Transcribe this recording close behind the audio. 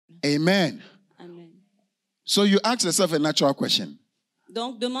Amen. Amen. So you ask yourself a natural question.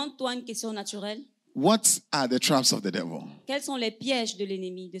 Donc, demande-toi une question naturelle. What are the traps of the devil? Quels sont les pièges de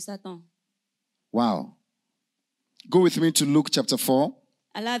l'ennemi, de Satan? Wow. Go with me to Luke chapter 4.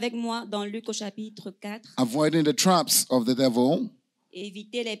 Allez avec moi dans Luc au chapitre 4. Avoiding the traps of the devil. Et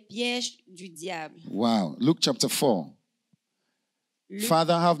éviter les pièges du diable. Wow. Luke chapter 4. Luc,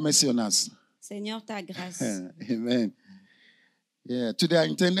 Father, have mercy on us. Seigneur, ta grâce. Amen. Yeah. Today I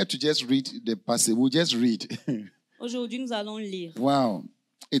intended to just read the passage. We'll just read. Aujourd'hui, nous allons lire. Wow.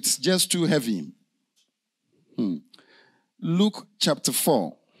 It's just too heavy. Luke chapter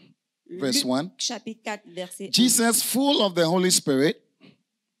 4, verse Luc, 1. chapitre 4, verset 1. Jesus, full of the Holy Spirit,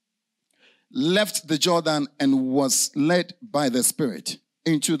 left the Jordan and was led by the Spirit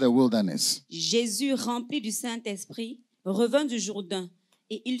into the wilderness. Jésus, rempli du Saint-Esprit, revint du Jourdain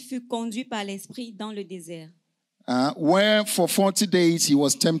et il fut conduit par l'Esprit dans le désert. Where for 40 days he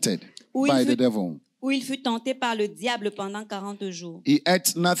was tempted by the devil. Où il fut tenté par le diable pendant 40 jours. He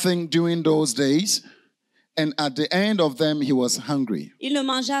ate nothing during those days, and at the end of them he was hungry. Il ne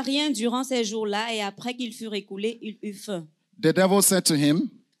mangea rien durant ces jours-là et après qu'il fut écoulé, il eut faim. The devil said to him,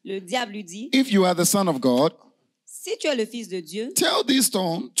 Le diable lui dit, if you are the Son of God, si tu es le Fils de Dieu, tell this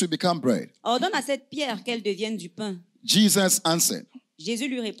stone to become bread. ordonne à cette pierre qu'elle devienne du pain. Jesus answered, Jésus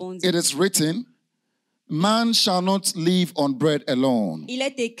lui répondit, it is written, man shall not live on bread alone. il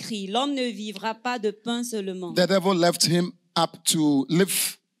est écrit, l'homme ne vivra pas de pain seulement. The devil led him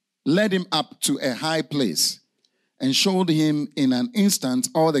up to a high place and showed him in an instant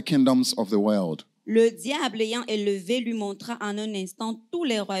all the kingdoms of the world. Le diable ayant élevé lui montra en un instant tous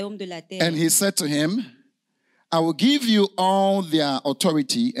les royaumes de la terre. And he said to him, I will give you all their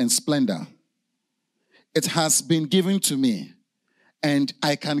authority and splendor. It has been given to me, and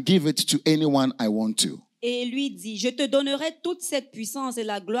I can give it to anyone I want to. Et lui dit, je te donnerai toute cette puissance et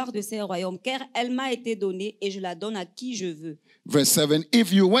la gloire de ces royaumes, car elle m'a été donnée et je la donne à qui je veux. Verse 7,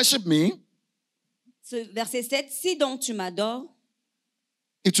 if you worship me, Verset 7, si donc tu m'adores,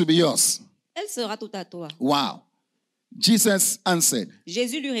 it will be yours. elle sera toute à toi. Wow. Jesus answered,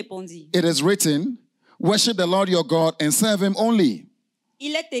 Jésus lui répondit, it is written, worship the Lord your God and serve him only.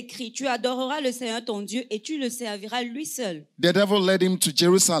 il est écrit, tu adoreras le Seigneur ton Dieu et tu le serviras lui seul. The devil led him to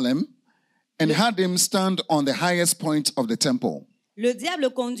Jerusalem and had him stand on the highest point of the temple. Le diable le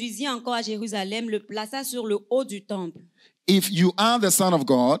conduisit encore à Jérusalem, le plaça sur le haut du temple. If you are the Son of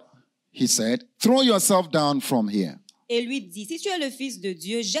God, he said, throw yourself down from here. Et lui dit, si tu es le Fils de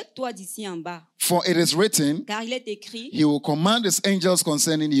Dieu, jette-toi d'ici en bas. For it is written, Car il est écrit, he will command his angels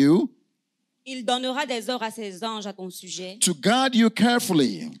concerning you il donnera des ordres à ses anges à ton sujet, to guard you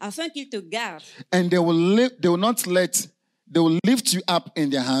carefully, afin qu'ils te gardent. and they will lift you up in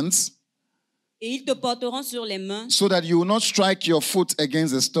their hands Et ils te porteront sur les mains, so that you will not strike your foot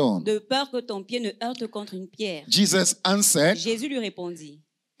against a stone. de peur que ton pied ne heurte contre une pierre. Jesus answered, Jésus lui répondit,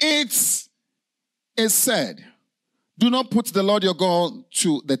 it is said, do not put the Lord your God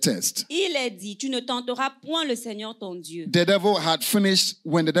to the test. il est dit, tu ne tenteras point le Seigneur ton Dieu.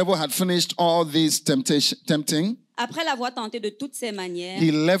 When the devil had finished all this tempting, Après l'avoir tenté de toutes ses manières,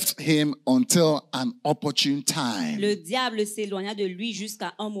 he left him until an opportune time. le diable s'éloigna de lui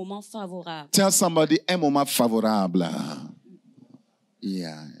jusqu'à un moment favorable. Tell somebody, un moment favorable.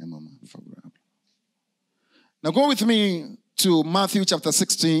 Yeah, un moment favorable. Now go with me to Matthew chapter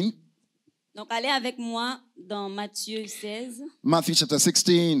 16. Donc allez avec moi dans Matthieu 16. Matthew chapter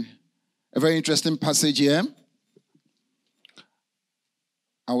 16, a very interesting passage here.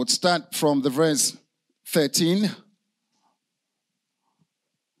 I would start from the verse 13.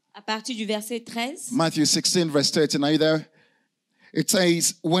 À partir du verset 13. Matthew 16, verse 13. Are you there? It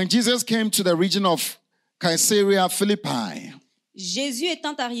says, when Jesus came to the region of Caesarea Philippi. Jésus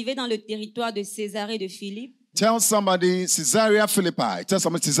étant arrivé dans le territoire de Césarée de Philippe. Tell somebody Caesarea Philippi. Tell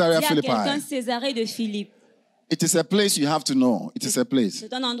somebody Caesarea Dis à quelqu'un Philippi. Césarée de Philippe. It is a place you have to know. It is a place.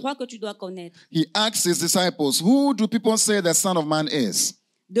 C'est un endroit que tu dois connaître. He asked his disciples, who do people say the Son of Man is?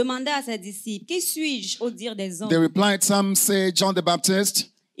 Demanda à ses disciples, qui suis-je au dire des hommes? They replied, some say John the Baptist.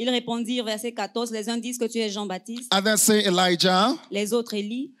 Ils répondirent, verset 14, les uns disent que tu es Jean-Baptiste, Others say Elijah. les autres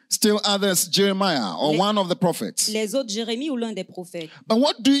Élie, Still others Jeremiah or one of the prophets. les autres Jérémie ou l'un des prophètes. But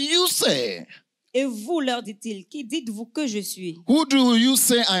what do you say? Et vous, leur dit-il, qui dites-vous que je suis? Who do you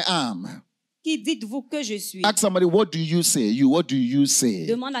say I am? Qui dites-vous que je suis? Ask somebody, what do you say? What do you say?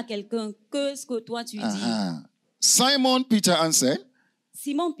 Demande à quelqu'un, qu'est-ce que toi tu dis? Simon Peter answered,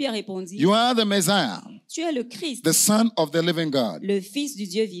 Simon Pierre répondit, you are the Messiah, tu es le Christ, the Son of the living God. le Fils du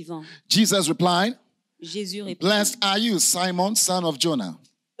Dieu vivant. Jesus replied, Jésus répondit, blessed are you, Simon, son of Jonah.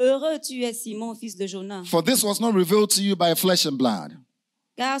 heureux tu es Simon, fils de Jonas, For this was not revealed to you by flesh and blood,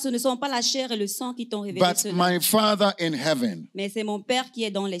 Car ce ne sont pas la chair et le sang qui t'ont révélé but cela, my Father in heaven. mais c'est mon Père qui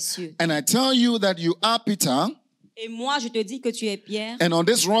est dans les cieux. And I tell you that you are Peter, Et moi, je te dis que tu es Pierre, and on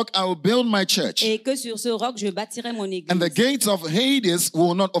this rock I will build my church, et que sur ce roc, je bâtirai mon and the église. gates of Hades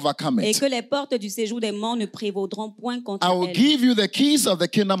will not overcome Et it. que les portes du séjour des morts ne prévaudront point contre I will elle. give you the keys of the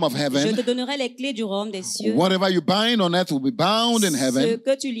kingdom of Je te heaven. donnerai les clés du royaume des cieux. Whatever you bind on earth will be bound in Ce heaven,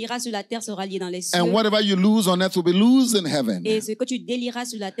 que tu lieras sur la terre sera lié dans les cieux. and whatever you loose on earth will be loosed in heaven. Et ce que tu délieras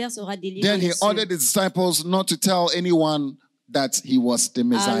sur la terre sera délié dans Then les he cieux. ordered the disciples not to tell anyone that he was the Alors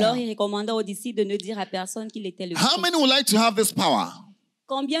Messiah. il recommanda aux disciples de ne dire à personne qu'il était le How Christ. many would like to have this power?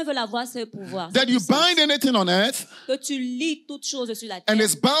 Combien veulent avoir ce pouvoir? That cette you puissance? bind anything on earth, Que tu lies toutes choses sur la and terre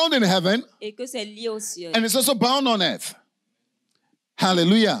it's bound in heaven, et que c'est lié au ciel. and it's also bound on earth.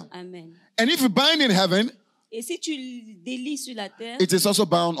 Hallelujah. Amen. And if you bind in heaven, Et si tu délies sur la terre, it is also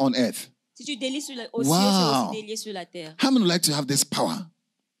bound on earth. si tu délies au ciel, Wow. c'est aussi délié sur la terre. How many would like to have this power?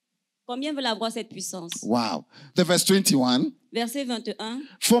 Combien veulent avoir cette puissance? Wow. The verse 21. Verset 21.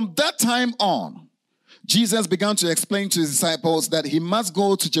 From that time on, Jesus began to explain to his disciples that he must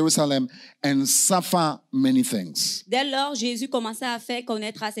go to Jerusalem and suffer many things. Dès lors, Jésus commença à faire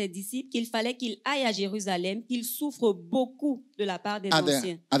connaître à ses disciples qu'il fallait qu'il aille à Jérusalem, qu'il souffre beaucoup de la part des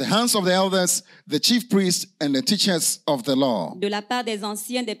anciens. At the hands of the elders, the chief priests, and the teachers of the law. De la part des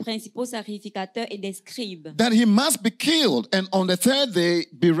anciens, des principaux sacrificateurs et des scribes. That he must be killed and on the third day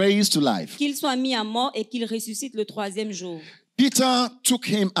be raised to life. Qu'il soit mis à mort et qu'il ressuscite le troisième jour. Peter took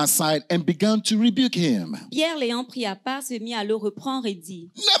him aside and began to rebuke him. Pierre, l'ayant pris à part, se mit à le reprendre et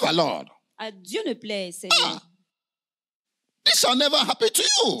dit, Never, Lord. à Dieu ne plaît, Seigneur. This shall never happen to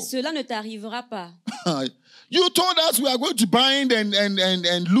you. Cela ne t'arrivera pas. You told us we are going to bind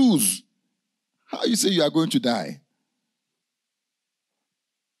and lose. How you say you are going to die?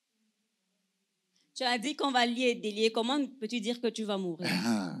 Tu as dit qu'on va lier et délier. Comment peux-tu dire que tu vas mourir?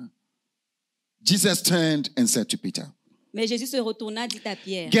 Jesus turned and said to Peter, Mais Jésus se retourna, dit à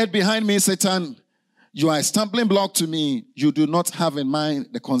Pierre, Get behind me, Satan. You are a stumbling block to me. You do not have in mind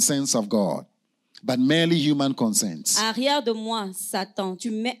the consents of God, but merely human consents. Arrière de moi, Satan,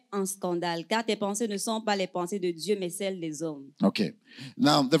 tu mets en scandale, car tes pensées ne sont pas les pensées de Dieu, mais celles des hommes. Okay.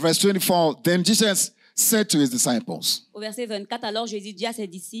 Now, the verse 24, then Jesus said to his disciples, Au verset 24, alors Jésus dit à ses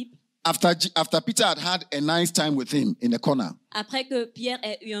disciples, after Peter had a nice time with him in the corner, après que Pierre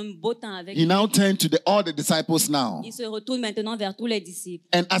ait eu un beau temps avec he lui, now turned to all the disciples now. il se retourne maintenant vers tous les disciples.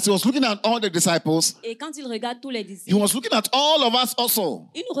 And as he was looking at all the disciples, Et quand il regarde tous les he disciples, was looking at all of us also.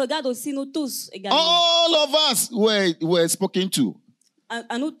 il nous regarde aussi, nous tous également. All of us were spoken to.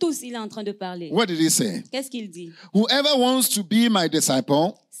 À nous tous, il est en train de parler. What did he say? Qu'est-ce qu'il dit? Whoever wants to be my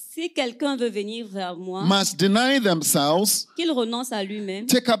disciple Si quelqu'un veut venir vers moi, must deny themselves, qu'il renonce à lui-même,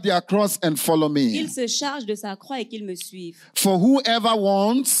 take up their cross and follow me. qu'il se charge de sa croix et qu'il me suive. For whoever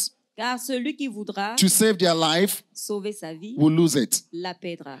wants Car celui qui voudra to save their life sauver sa vie, will lose it. la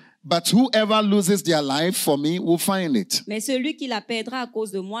perdra. But whoever loses their life for me will find it. Mais celui qui la perdra à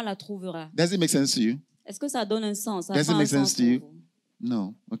cause de moi la trouvera. Does it make sense to you? Est-ce que ça donne un sens? Ça Does prend it un make sens sense to pour you? vous?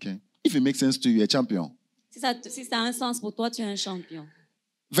 No. Okay. If it makes sense to you, you're a champion. Si ça a un sens pour toi, tu es un champion.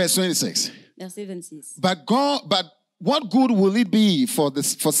 Verse 26. Verset 26. But what good will it be for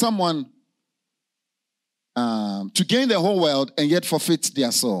someone to gain the whole world and yet forfeit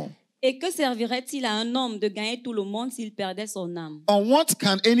their soul? Et que servirait-il à un homme de gagner tout le monde s'il perdait son âme? Or what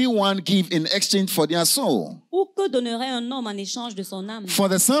can anyone give in exchange for their soul? Ou que donnerait un homme en échange de son âme? For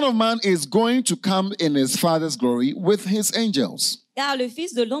the Son of Man is going to come in his Father's glory with his angels. Car le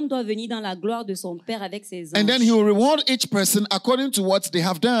Fils de l'homme doit venir dans la gloire de son Père avec ses And then he anges. will reward each person according to what they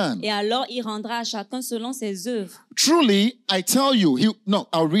have done. Et alors il rendra à chacun selon ses œuvres. Truly, I tell you,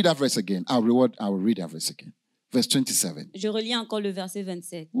 I'll read that verse again. I'll read that verse again. Verse 27. Je relis encore le verset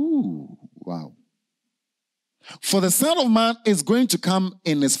 27. Ooh, wow. For the Son of Man is going to come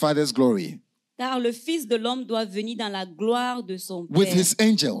in his Father's glory Car le Fils de l'homme doit venir dans la gloire de son with Père his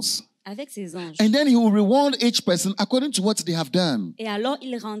angels. avec ses anges. And then he will reward each person according to what they have done. Et alors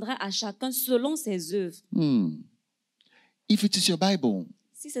il rendra à chacun selon ses œuvres. If it is your Bible,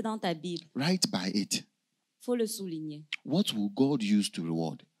 Si c'est dans ta Bible, write by it. faut le souligner. What will God use to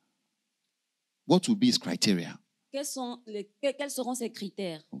reward? What will be his criteria Quels seront ses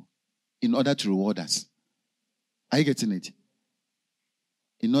critères in order to reward us? Are you getting it?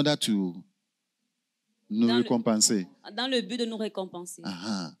 In order to nous récompenser. dans le but de nous récompenser?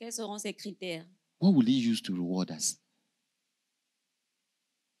 Uh-huh. Quels seront ses critères? What will he use to reward us?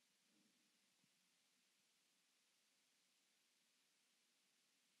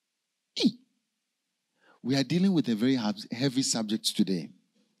 We are dealing with a very heavy subject today.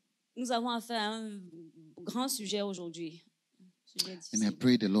 Nous avons affaire à un grand sujet aujourd'hui. sujet And I difficile.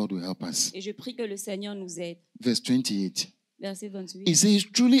 pray the Lord will help us. Et je prie que le Seigneur nous aide. Verse 28. Verset 28. It says,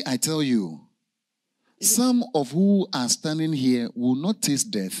 truly I tell you, some of who are standing here will not taste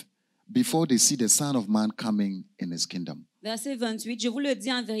death before they see the Son of Man coming in his kingdom. Verset 28. Je vous le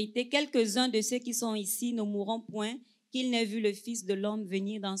dis en vérité, quelques-uns de ceux qui sont ici ne mourront point qu'ils n'aient vu le Fils de l'homme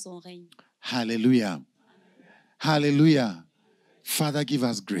venir dans son règne. Hallelujah. Hallelujah. Father, give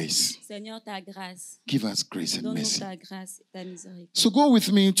us grace. Seigneur, ta grâce. Give us grace and Donne-nous mercy. ta grâce et ta miséricorde. So go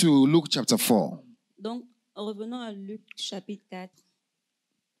with me to Luke chapter 4. Donc, revenons à Luc chapitre 4.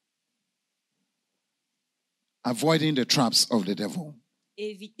 Avoiding the traps of the devil.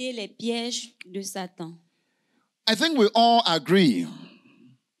 Éviter les pièges de Satan. I think we all agree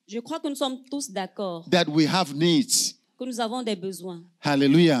Je crois que nous sommes tous d'accord that we have needs. que nous avons des besoins.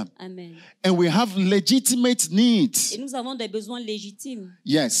 Hallelujah. Amen. And we have legitimate needs. Et nous avons des besoins légitimes.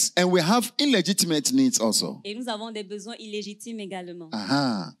 Yes. And we have illegitimate needs also. Et nous avons des besoins illégitimes également.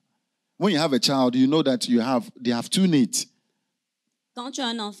 Aha. When you have a child, you know that they have two needs. Quand tu as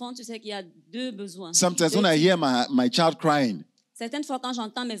un enfant, tu sais qu'il y a deux besoins. Sometimes Deux when I types. hear my child crying, Certaines fois, quand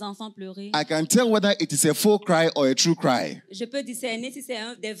j'entends mes enfants pleurer, I can tell whether it is a faux cry or a true cry. je peux discerner si c'est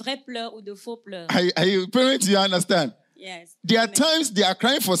des vrais pleurs ou de faux pleurs. Parents, you understand? Yes. There are Amen. times they are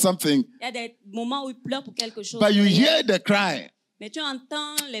crying for something, Il y a des moments où ils pleurent pour quelque chose. but you mais hear the cry. mais tu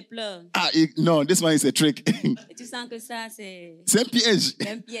entends les pleurs. No, this one is a trick. Et tu sens que ça, c'est C'est un piège.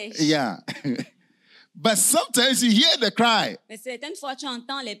 un piège. Yeah. But sometimes you hear the cry Mais certaines fois, tu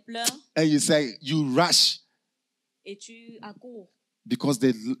entends les pleurs and you rush et tu accours. because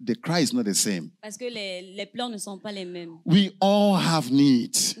the cry is not the same. Parce que les pleurs ne sont pas les mêmes. We all have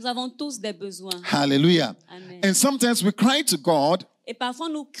needs. Nous avons tous des besoins. Hallelujah. Amen. And sometimes we cry to God Et parfois,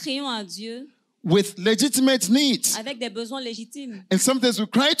 nous crions à Dieu with legitimate needs. avec des besoins légitimes. And sometimes we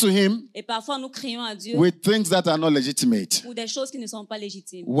cry to Him Et parfois, nous crions à Dieu with things that are not legitimate. pour des choses qui ne sont pas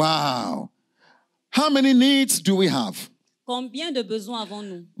légitimes. Wow. How many needs do we have? Combien de besoins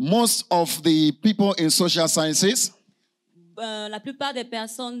avons-nous? Most of the people in social sciences, La plupart des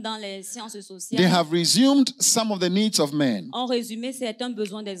personnes dans les sciences they sociales have resumed some of the needs of men, ont résumé certains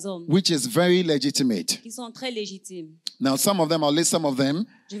besoins des hommes which is very legitimate. qui sont très légitimes. Now, some of them, I'll list some of them.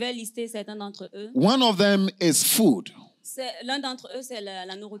 Je vais lister certains d'entre eux. One of them is food. L'un d'entre eux, c'est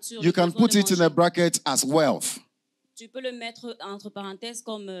la nourriture. You le can besoin put de it in manger. a bracket as wealth. Tu peux le mettre entre parenthèses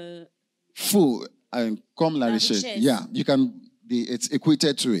comme Food, and comme la La richesse. richesse. Yeah, it's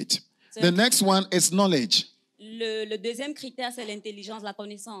equated to it. C'est- The next one is knowledge. le deuxième critère, c'est l'intelligence, la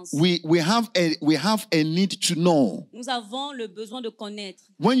connaissance. We have a need to know. Nous avons le besoin de connaître.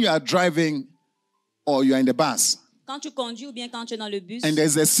 When you are driving or you are in the bus Quand tu conduis ou bien quand tu es dans le bus and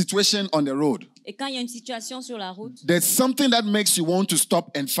there's a situation on the road, et quand il y a une situation sur la route, there's something that makes you want to stop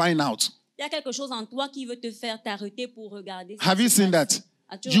and find out. il y a quelque chose en toi qui veut te faire t'arrêter pour regarder. ce Have qui you se seen passe. that?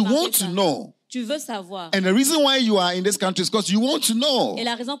 As-tu You remarqué want ça? to know. Tu veux savoir. And the reason why you are in this country is because you want to know. Et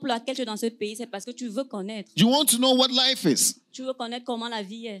la raison pour laquelle tu es dans ce pays, c'est parce que tu veux connaître. You want to know what life is. Tu veux connaître comment la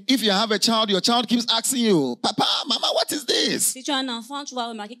vie est. If you have a child, your child keeps asking you, Papa, Mama, what is this? Si tu as un enfant, tu vas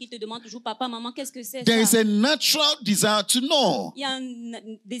remarquer qu'il te demande toujours, papa, maman, qu'est-ce que c'est There is ça? a natural desire to know. Il y a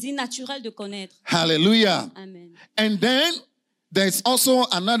un désir naturel de connaître. Hallelujah. Amen. And then there's also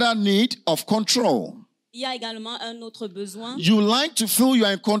another need of control. Il y a également un autre besoin. You like to feel you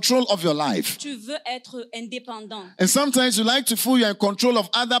are in control of your life. Tu veux être indépendant. And sometimes you like to feel you are in control of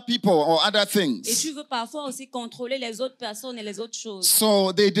other people or other Et things. tu veux parfois aussi contrôler les autres personnes et les autres choses.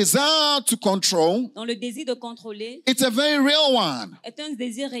 So the desire to control, Donc le désir de contrôler it's a very real one. est un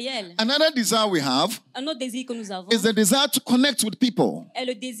désir réel. Another desire we have Un autre désir que nous avons is the desire to connect with people. est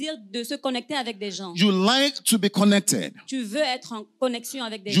le désir de se connecter avec des gens. You like to be connected. Tu veux être en connexion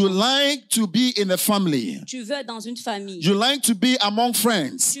avec des You gens. like to be in a family. Tu veux être dans une famille. You like to be among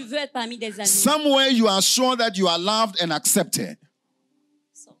friends. Tu veux être parmi des amis. Somewhere you are sure that you are loved and accepted.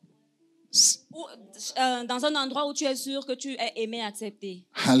 Ou, dans un endroit où tu es sûr que tu es aimé, accepté.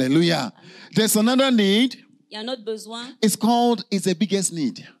 Hallelujah. There's another need. Il y a un autre besoin. It's the biggest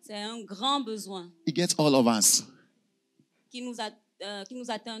need. C'est un grand besoin It gets all of us. qui nous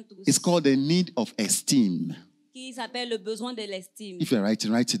atteint tous. It's called the need of esteem. Qui s'appelle le besoin de l'estime. If you're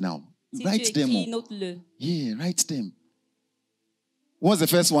writing, write it down. Si Write tu them écris, all. note-le. Yeah, write them. What's the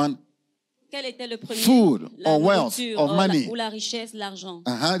first one? Quel était le premier? Food La or wealth nourriture, or money. ou la richesse, l'argent.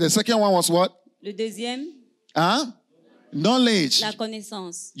 The second one was what? Le deuxième, Knowledge. la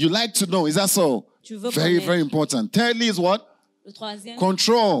connaissance. You like to know. Is that so? Tu veux Very, connaître. very important. Thirdly is what? Le troisième,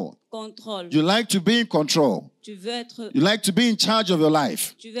 Control. contrôle. You like to be in control. Tu veux être You like to be in charge of your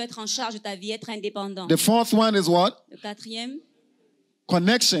life. en charge de ta vie, être indépendant. The fourth one is what? Le quatrième,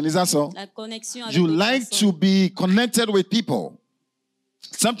 Connection. Is that so? la connexion avec You d'autres like personnes. to be connected with people.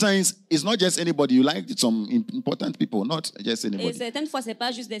 Sometimes it's not just anybody. You like some important people, not just Et anybody. certaines fois, c'est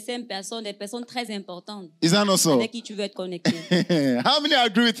pas juste des simples personnes, des personnes très importantes Is that not so? avec qui tu veux être connecté. How many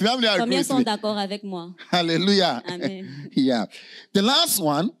agree with me? How many agree Combien with sont me? d'accord avec moi? Hallelujah. Amen. Yeah. The last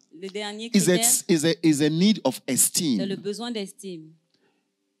one Le dernier is critère, a need of c'est esteem. le besoin d'estime,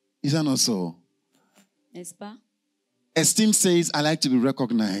 Is that not so? n'est-ce pas? Esteem says, I like to be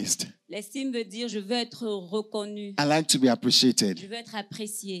recognized. L'estime veut dire je veux être reconnu, I like to be je appreciated. veux être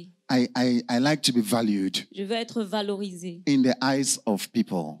apprécié, I like to be valued je veux être valorisé in the eyes of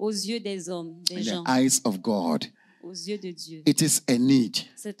people, aux yeux des hommes, des in gens, the eyes of God. aux yeux de Dieu. It is a need.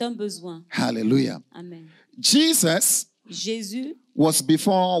 C'est un besoin. Hallelujah. Amen. Jesus Jésus was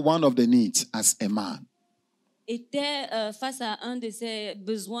before one of the needs as a man. était face à un de ses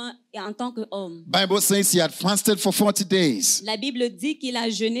besoins en tant qu'homme. Bible says he had fasted for 40 days. La Bible dit qu'il a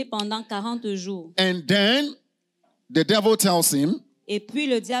jeûné pendant 40 jours. And then the devil tells him, Et puis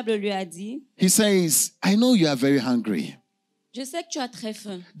le diable lui a dit, he says, I know you are very hungry. je sais que tu as très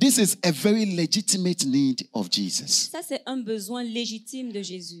faim. This is a very legitimate need of Jesus. Ça, c'est un besoin légitime de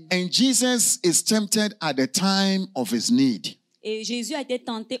Jésus. And Jesus is tempted at the time of his need. Et Jésus a été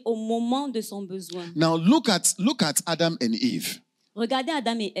tenté au moment de son besoin. Now look at Adam and Eve. Regardez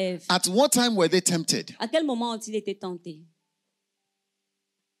Adam et Ève. At what time were they tempted? À quel moment ont-ils été tentés?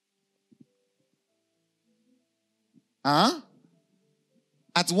 Huh?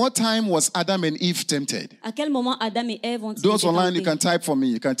 At what time was Adam and Eve tempted? À quel moment Adam et Ève ont-ils Those été online, you tentés? can type for me.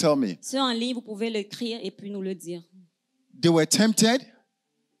 You can tell me. Ceux en ligne, vous pouvez l'écrire et puis nous le dire. They were tempted.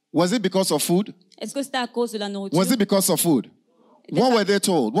 Was it because of food? Est-ce que c'était à cause de la nourriture? Was it because of food? What were they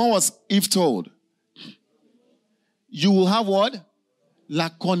told? What was Eve told? You will have what? La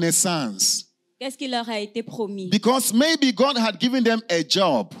connaissance. Qu'est-ce qui leur a été promis? Because maybe God had given them a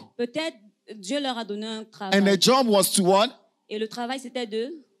job. Peut-être Dieu leur a donné un And the travail. job was to what? Et le travail, c'était de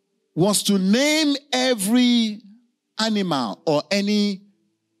Was to name every animal or any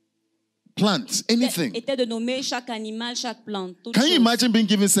plant, anything. était de nommer chaque animal, chaque plante. toute Can you chose. imagine being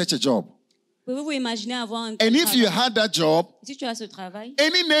given such a job? Pouvez-vous imaginer avoir un tel And if you travail? had that job, Si tu as ce travail,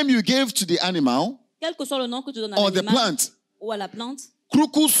 any name you gave to the animal quel que soit le nom que tu donnes à or the l'animal plant, ou à la plante,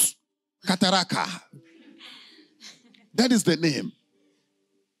 Crocus cataracta. That is the name.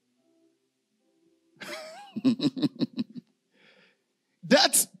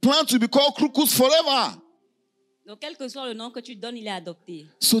 That plant will be called Crocus forever. donc quel que soit le nom que tu donnes, il est adopté.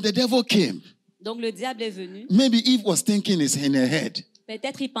 So the devil came. Donc le diable est venu. Maybe Eve was thinking in her head.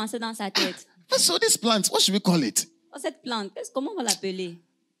 Peut-être il pensait dans sa tête. So this plant, what should we call it? Oh, cette plante, comment on va l'appeler?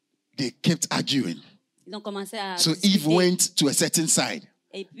 They kept arguing. Ils ont commencé à So discuter. Eve went to a certain side.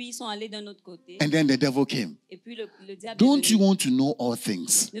 Et puis ils sont allés d'un autre côté. And then the devil came. Et puis le diable Don't est you venu. want to know all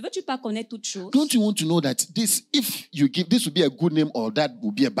things? Ne veux-tu pas connaître toutes choses? Don't you want to know that this, if you give, this will be a good name or that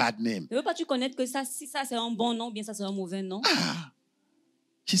will be a bad name? Ne veux pas tu connaître que ça, si ça c'est un bon nom, ou bien ça c'est un mauvais nom? Ah.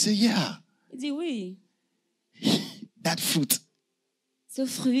 She said, yeah, Il dit oui, that fruit, ce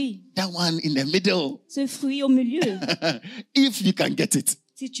fruit that one in the middle. au milieu, If you can get it,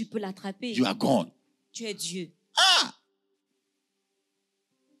 si tu peux l'attraper, you are gone. tu es Dieu. Ah.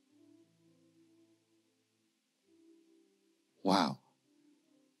 Wow.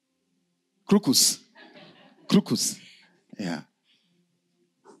 Crocus. Yeah.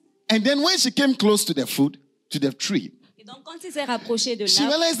 And then when she came close to the fruit, to the tree, Et donc quand il s'est rapproché de she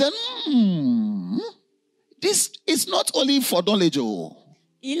l'arbre, realized that this is not only for knowledge. Oh.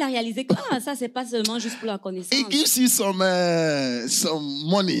 il a réalisé que ça c'est pas seulement juste pour la connaissance. It gives you some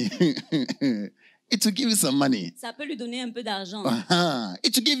money. It will give you some money. Ça peut lui donner un peu d'argent.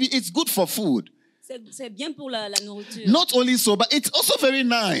 It will give you. It's good for food. C'est bien pour la nourriture. Not only so, but it's also very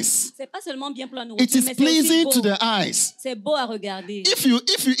nice. C'est pas seulement bien pour la It nourriture, is mais c'est aussi pleasing beau. to the eyes. C'est beau à regarder. If you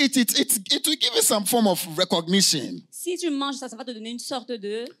eat it, it will give you some form of recognition. Si tu manges ça, ça va te donner une sorte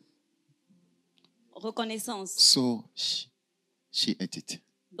de reconnaissance. So she ate it.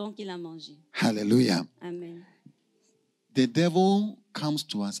 Donc il a mangé. Hallelujah. Amen. The devil comes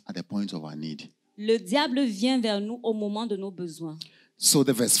to us at the point of our need. Le diable vient vers nous au moment de nos besoins. So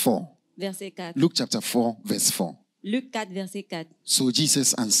the verse 4. Verset 4. Luke chapter 4, verse 4. Luc 4, verset 4. So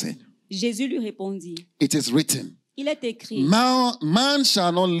Jesus answered, Jésus lui répondit, it is written, il est écrit, man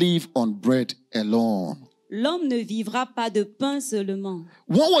shall not live on bread alone. l'homme ne vivra pas de pain seulement.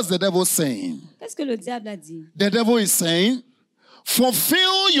 What was the devil saying? Qu'est-ce que le diable a dit? The devil is saying,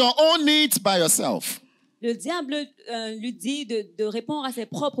 fulfill your own needs by yourself. Le diable lui dit de répondre à ses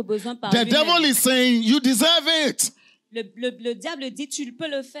propres besoins par The lui-même. devil is saying, you deserve it. Le diable dit, tu peux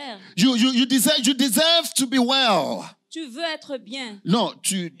le faire. You deserve to be well. Tu veux être bien. No,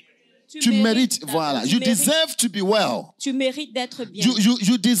 tu Tu mérites, voilà. You deserve to be well. Tu mérites d'être bien.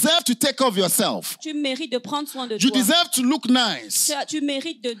 You deserve to take care of yourself. Tu mérites de prendre soin de You toi. deserve to look nice. Tu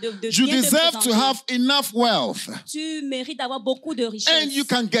mérites de You bien te deserve to présenter. have enough wealth. Tu mérites d'avoir beaucoup de richesses. And you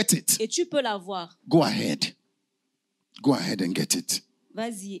can get it. Et tu peux l'avoir. Go ahead. Go ahead and get it.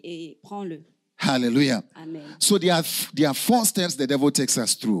 Vas-y et prends-le. Hallelujah. Amen. So there are 4 steps the devil takes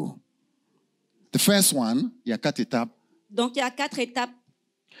us through. The first one, il y a 4 étapes. Donc, il y a 4 étapes.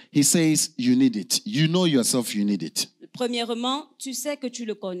 He says, you need it. You know yourself, you need it. Premièrement, tu sais que tu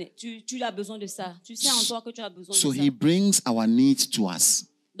le connais. Tu as besoin de ça. Tu sais en toi que tu as besoin So de ça. he brings our needs to us.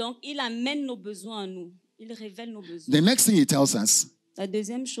 Donc, il amène nos besoins à nous. Il révèle nos besoins. The next thing he tells us, La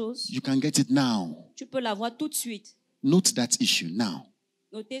deuxième chose, you can get it now. tu peux l'avoir tout de suite. Note that issue now.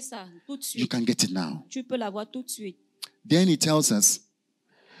 Notez ça, tout de You suite. can get it now. Tu peux l'avoir tout de suite. Then he tells us,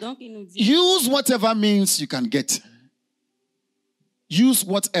 Donc, il nous dit, use whatever means you can get. Use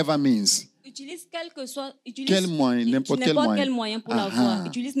whatever means. utilise quel que soit, Quel moyen, n'importe quel moyen. pour l'avoir.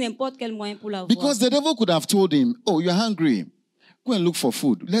 Utilise n'importe quel moyen pour l'avoir. Because the devil could have told him, oh, you're hungry. Go and look for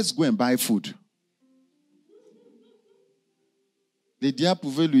food. Let's go and buy food. Le diable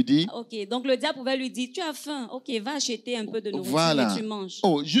pouvait lui dire, Ok, donc le diable pouvait lui dire, tu as faim, ok, va acheter un peu de nourriture voilà. et tu manges.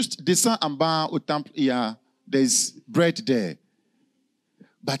 Oh, juste descends en bas au temple, there's bread there.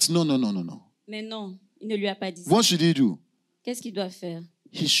 But no. Mais non, il ne lui a pas dit ça. What should he do? Qu'est-ce qu'il doit faire?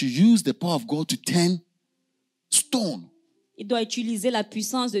 He should use the power of God to turn stone. Il doit utiliser la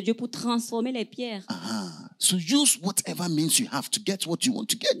puissance de Dieu pour transformer les pierres. So use whatever means you have to get what you want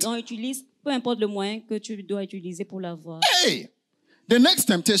to get. Donc utilise, peu importe le moyen que tu dois utiliser pour l'avoir. Hey! The next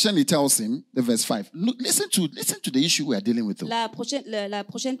temptation, he tells him, the verse 5. Listen to the issue we are dealing with. La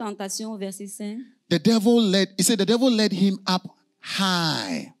prochaine tentation, verset 5. The devil led him up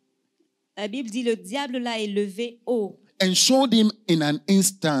high La Bible dit, le diable l'a élevé haut, and showed him in an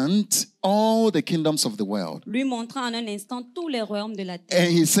instant all the kingdoms of the world. lui montrant en un instant tous les royaumes de la terre.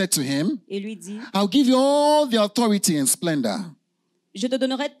 And he said to him, Et lui dit, I'll give you all the authority and splendor. je te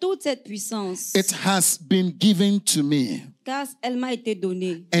donnerai toute cette puissance, It has been given to me, car elle m'a été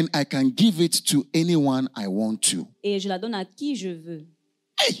donnée, and I can give it to anyone I want to. et je la donne à qui je veux.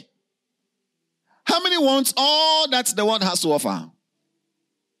 Hey! How many want all that the world has to offer?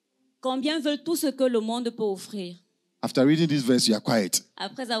 Combien veulent tout ce que le monde peut offrir? After reading this verse, you are quiet.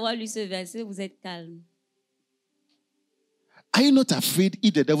 Après avoir lu ce verset, vous êtes calme. Are you not afraid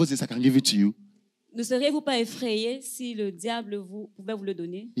if the devil says, I can give it to you? Ne seriez-vous pas effrayé si le diable pouvait vous le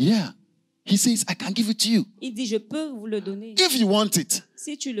donner? Yeah. He says, I can give it to you. Il dit, je peux vous le donner. If you want it,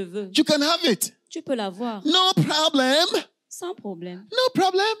 Si tu le veux, you can have it. tu peux l'avoir. No problem. Sans problème. No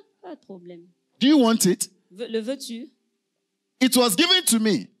problem. Pas de problème. Do you want it? Le veux-tu? It was given to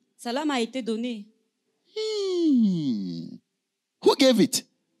me. Cela m'a été donné. Who gave it?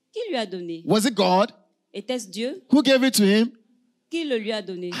 Qui lui a donné? Was it God? Était-ce Dieu? Who gave it to him? Qui le lui a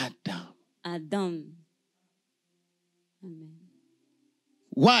donné? Adam. Adam. Amen.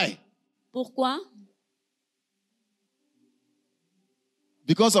 Why? Pourquoi?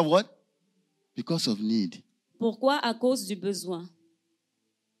 Because of what? Because of need. Pourquoi? À cause du besoin.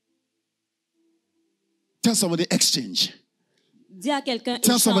 Tell somebody exchange. Dis à quelqu'un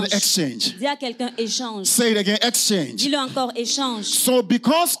Tell somebody échange. exchange. Dis à quelqu'un échange. Say it again, exchange. Dis-le encore échange. So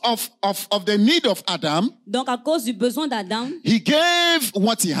because of the need of Adam, Donc à cause du besoin d'Adam, he gave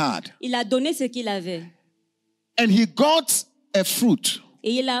what he had. il a donné ce qu'il avait. And he got a fruit.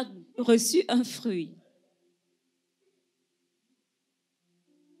 Et il a reçu un fruit.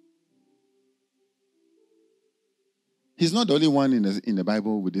 He's not the only one in the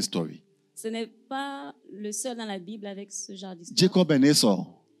Bible with this story. Ce n'est pas le seul dans la Bible avec ce genre d'histoire. Jacob and Esau,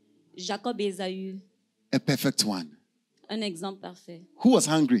 Jacob et Ésaü, a perfect one. un exemple parfait. Who was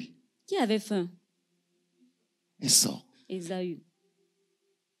hungry? Qui avait faim? Esau. Ésaü.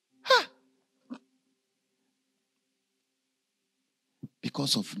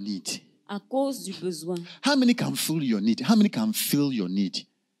 Because of need. À cause du besoin. How many can feel your need? How many can feel your need?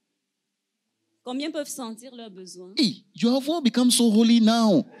 Combien peuvent sentir leurs besoins? Hey, you have all become so holy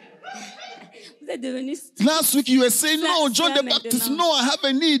now. Vous êtes devenus... Last week you were saying, no, John the Baptist, no, I have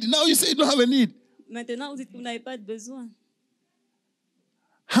a need. Now you say you don't have a need. Maintenant, vous dites que vous n'avez pas de besoin.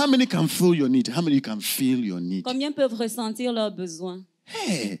 How many can feel your need? How many can feel your need? Combien peuvent ressentir leurs besoins?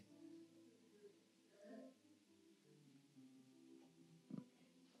 Hey.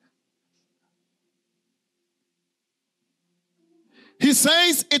 He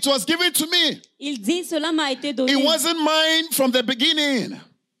says, it was given to me. Il dit, cela m'a été donné. It wasn't mine from the beginning.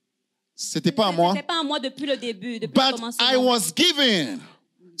 C'était pas à moi. C'était pas à moi depuis le début, depuis le But commencement. I was given.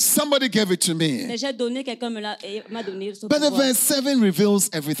 Somebody gave it to me. Mais j'ai donné, quelqu'un m'a donné ce But the pouvoir. verse 7 reveals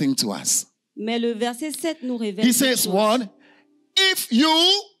everything to us. Mais le verset 7 nous révèle. He says, what? If you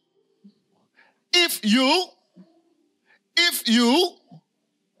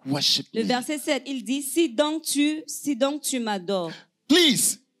worship Le me. verset 7, il dit, si donc tu m'adores.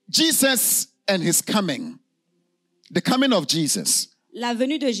 Please, Jesus and his coming, the coming of Jesus, La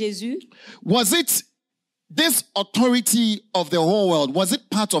venue de Jésus, was it this authority of the whole world? Was it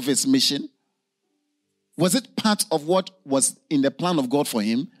part of his mission? Was it part of what was in the plan of God for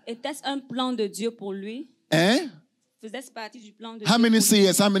him? était-ce un plan de Dieu pour lui? Eh? Faisait-ce partie du plan de How Dieu many pour say lui?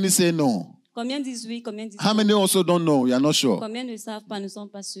 yes? How many say no? Combien disent oui? Combien disent How non? many also don't know? You are not sure. Combien ne savent pas, ne sont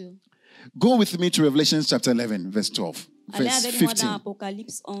pas sûrs? Go with me to Revelation chapter 11, verse 12, Allez verse avec moi dans 15.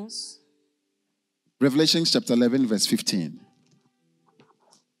 Apocalypse 11. Revelation chapter 11, verse 15.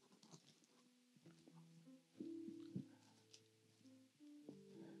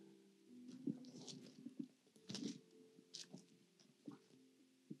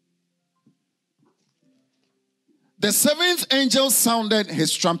 The seventh angel sounded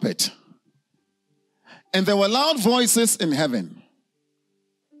his trumpet, and there were loud voices in heaven.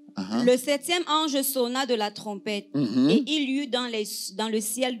 Le septième ange sonna de la trompette, et il y eut dans le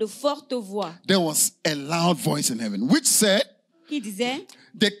ciel de fortes voix There was a loud voice in heaven, which said, qui disaient,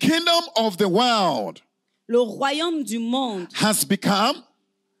 the kingdom of the world le royaume du monde has become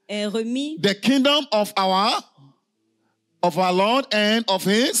est remis the kingdom of our Lord and of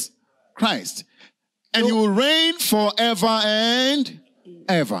his Christ. And he will reign forever and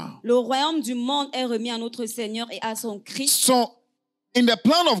ever. Le royaume du monde est remis à notre Seigneur et à son Christ. So, in the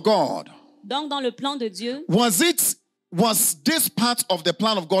plan of God, Donc, dans le plan de Dieu, was this part of the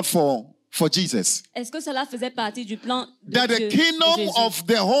plan of God for Jesus? est-ce que cela faisait partie du plan de That Dieu the pour kingdom Jésus? of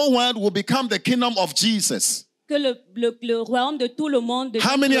the whole world will become the kingdom of Jesus. Que le royaume de tout le monde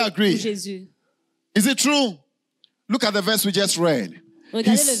How many devient agree? pour Jésus. Is it true? Look at the verse we just read.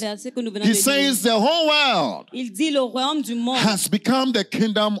 Regardez le verset que nous venons He de lire. says the whole world Il dit, le royaume du monde has become the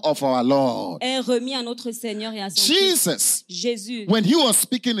kingdom of our Lord. est remis à notre Seigneur et à son Christ. Jesus, Jésus, when he was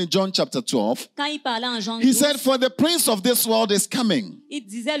speaking in John chapter 12, quand il parlait en Jean he 12, said, for the prince of this world is coming. il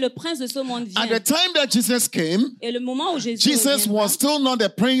disait, le prince de ce monde At vient. the time that Jesus came, Et le moment où Jésus Jesus reviendra, was still not the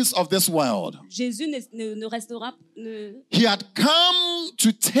prince of this world. Jésus ne restera... He had come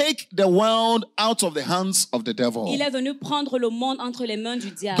to take the world out of the hands of the devil. Il est venu prendre le monde entre les mains du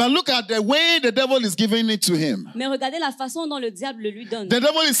diable. But look at the way the devil is giving it to him. Mais regardez la façon dont le diable le lui donne. The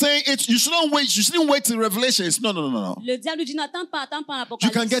devil is saying, you shouldn't wait till Revelation. It's no. Le diable lui dit, n'attends pas You can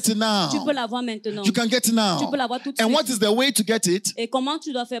l'Apocalypse. get it now. Tu peux l'avoir maintenant. You can get it now. Tu peux l'avoir tout de And suite. what is the way to get it? Et comment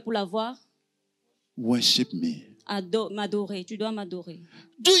tu dois faire pour l'avoir? Worship me. M'adorer. Tu dois m'adorer.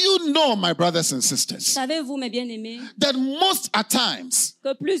 Do you know, my brothers and sisters, Savez-vous, mes bien-aimés, that most at times,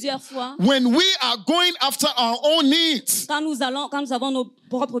 que plusieurs fois, when we are going after our own needs quand nous avons nos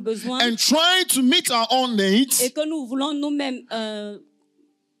propres besoins and trying to meet our own needs, et que nous voulons nous-mêmes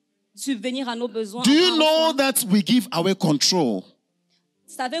subvenir à nos besoins, do you enfin, know that we give away control?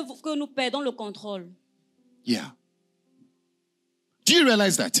 savez-vous que nous perdons le contrôle? Yeah. Do you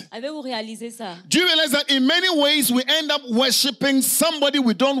realize that? Avez-vous réalisé ça? Do you realize that in many ways we end up worshiping somebody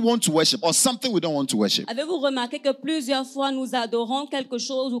we don't want to worship or something we don't want to worship? Avez-vous remarqué que plusieurs fois nous adorons quelque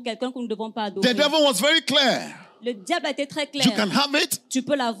chose ou quelqu'un que nous ne devons pas adorer? The devil was very clear. Le diable a été très clair. You can have it, Tu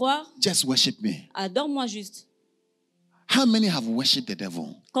peux l'avoir, just worship me. adore-moi juste. How many have worshipped the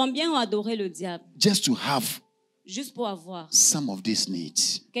devil Combien ont adoré le diable just to have juste pour avoir some of these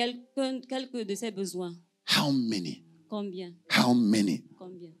needs? quelques de ses besoins? How many? Combien? How many?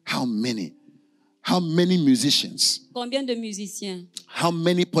 Combien? How many? How many musicians? Combien de musiciens? How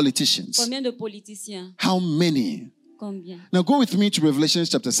many politicians? Combien de politiciens? How many? Combien? Now go with me to Revelation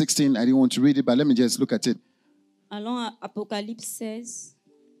chapter 16. I didn't want to read it, but let me just look at it. Allons à Apocalypse 16.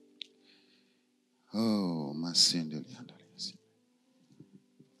 Oh, my sin.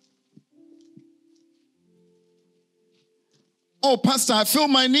 Oh, Pastor, I feel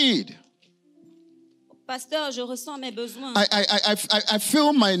my need. Pasteur, je ressens mes besoins. I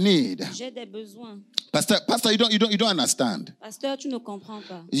feel my need. J'ai des besoins. Pastor, you don't understand. Pasteur, tu ne comprends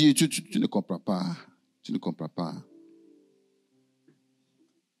pas. Tu ne comprends pas. Tu ne comprends pas.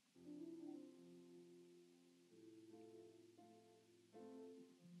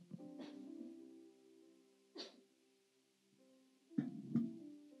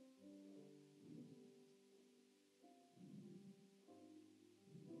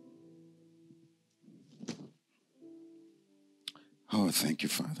 Oh, thank you,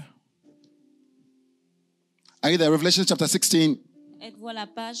 Father. Are you there? Revelation chapter 16. Êtes-vous à la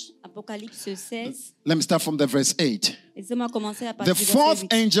page Apocalypse 16? Let me start from the verse 8. Laissez-moi commencer à partir The du verset fourth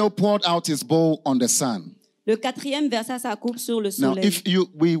 8. angel poured out his bowl on the sun. Le quatrième versa sa coupe sur le Now, soleil. if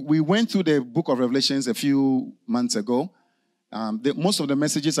we went through the book of Revelations a few months ago. Most of the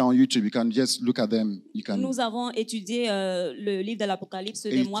messages are on YouTube. You can just look at them. You can. Nous avons étudié le livre de l'Apocalypse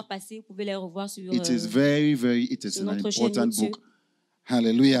des It- mois passés. Vous pouvez les revoir sur It is it is sur an notre chaîne important YouTube. book.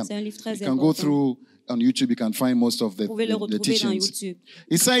 Hallelujah. C'est un livre très You can go important. through on YouTube. You can find most of Vous pouvez le the retrouver dans teachings. YouTube.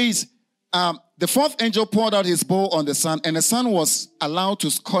 It says, the fourth angel poured out his bowl on the sun, and the sun was allowed to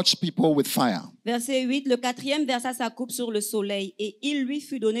scorch people with fire. Verset 8, le quatrième versa sa coupe sur le soleil et il lui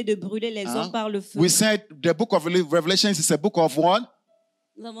fut donné de brûler les hommes par le feu. We said the book of Revelations is a book of what?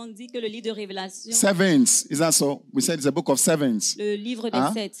 Nous avons dit que le livre de Révélation, Sevens. Is that so? We said it's a book of sevens. le livre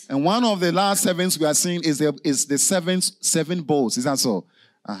des sept. And one of the last sevens we are seeing is the seven bowls. Is that so?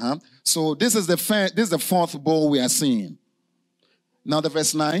 So this is the fourth bowl we are seeing. Now the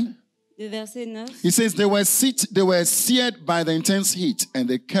verse 9. Le verset 9. He says they were seared by the intense heat and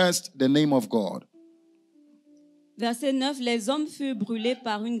they cursed the name of God. Verset 9, les hommes furent brûlés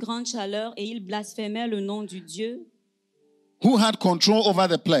par une grande chaleur et ils blasphémèrent le nom du Dieu Who had control over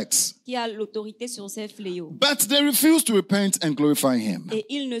the plagues. qui a l'autorité sur ces fléaux. But they refused to repent and glorify him. Et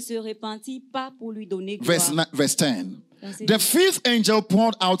il ne se repentit pas pour lui donner gloire. Verse 10. Verset The 10. fifth angel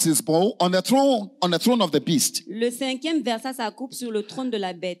poured out his bowl on the throne of the beast, Le cinquième versa sa coupe sur le trône de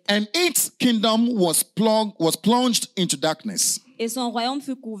la bête and its kingdom was plunged into darkness. et son royaume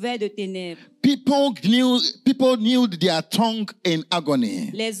fut couvert de ténèbres. People kneeled their tongue in agony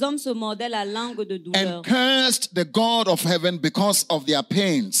Les hommes se mordaient la langue de douleur. and cursed the God of heaven because of their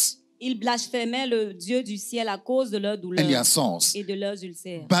pains Ils blasphémaient le Dieu du ciel à cause de leurs and douleurs their sores. et de leurs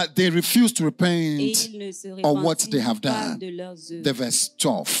ulcères. But they refused to Et repent ils ne se of what they repentirent have pas done. de leurs The œuvres. verse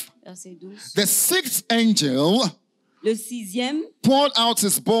 12. Verset 12. The sixth angel Le sixième poured out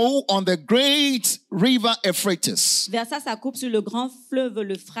his bowl on the great river Euphrates. versa sa coupe sur le grand fleuve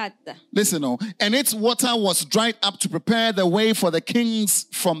l'Euphrate. Listen, and its water was dried up to prepare the way for the kings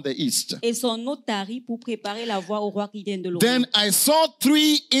from the east. Et son eau tarit pour préparer la voie au roi qui vient de l'Orient. Then I saw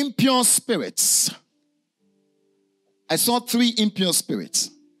three impure spirits.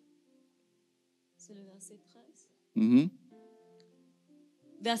 C'est le verset 13.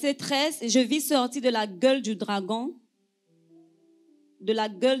 Verset 13. Je vis sortir de la gueule du dragon, de la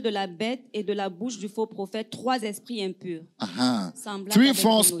gueule de la bête et de la bouche du faux prophète trois esprits impurs. Semblables à Three des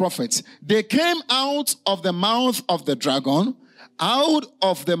false grenouilles. prophets. They came out of the mouth of the dragon, out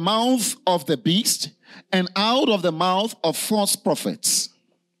of the mouth of the beast, and out of the mouth of false prophets.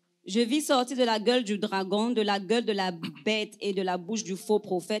 Je vis sortir de la gueule du dragon, de la gueule de la bête et de la bouche du faux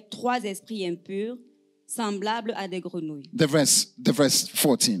prophète trois esprits impurs, semblables à des grenouilles. The verse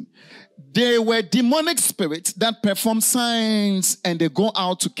 14. They were demonic spirits that perform signs and they go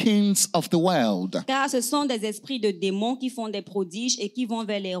out to kings of the world Car ce sont des esprits de démons qui font des prodiges et qui vont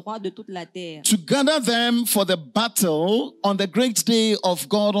vers les rois de toute la terre, to gather them for the battle on the great day of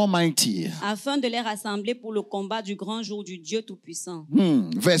God Almighty. afin de les rassembler pour le combat du grand jour du Dieu Tout-Puissant.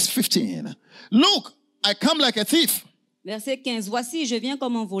 Verse 15. Look, I come like a thief. Verset 15. Voici, je viens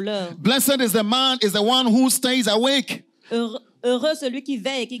comme un voleur. Blessed is the one who stays awake Heureux celui qui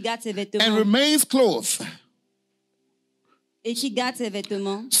veille et qui garde ses and vêtements. remains clothed, Et qui garde ses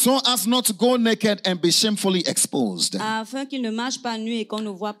vêtements, so as not to go naked and be shamefully exposed. afin qu'il ne marche pas nu et qu'on ne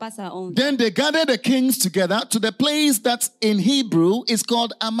voit pas sa honte. Then they gathered the kings together to the place that in Hebrew is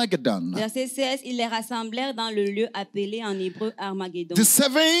called Armageddon. Verset 16. Ils les rassemblèrent dans le lieu appelé en hébreu Armageddon. The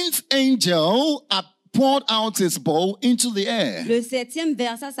seventh angel had poured out his bowl into the air. Le septième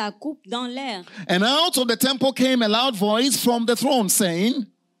versa sa coupe dans l'air. And out of the temple came a loud voice from the throne saying,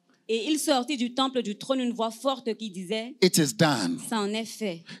 Et il sortit du temple du trône une voix forte qui disait, "It is done." ça en est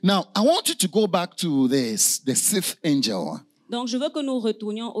fait. Now, I want you to go back to the sixth angel. Donc je veux que nous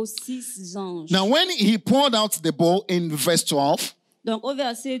retournions aux six anges. Now, when he poured out the bowl in verse 12, Donc au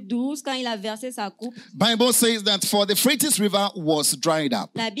verset 12, quand il a versé sa coupe, Bible says that for the Euphrates River was dried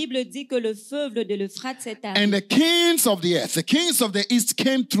up. la Bible dit que le fleuve de l'Euphrate s'est And tari. the kings of the earth, the kings of the east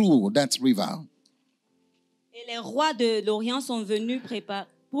came through that river. Et les rois de l'Orient sont venus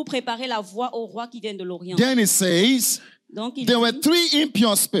pour préparer la voie aux rois qui viennent de l'Orient. Then it says, Donc il there were dit, three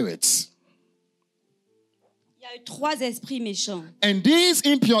impure spirits. il y a eu trois esprits méchants. And these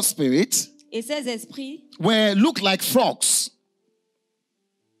impure spirits Et ces esprits looked like frogs.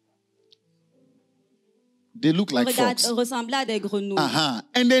 They look like frogs. ressemblaient à des grenouilles.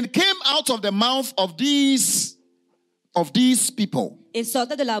 And then came out of the mouth of these of these people. Et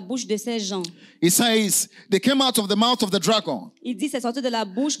sortait de la bouche de ces gens. He says, they came out of the mouth of the dragon. Il dit, c'est sorti de la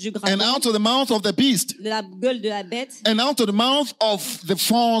bouche du dragon. And out of the mouth of the beast. De la gueule de la bête. And out of the mouth of the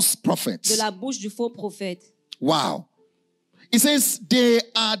false prophets. De la bouche du faux prophète. Wow. He says, they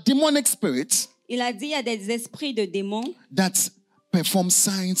are demonic spirits. Il a dit, il y a des esprits de démons. That perform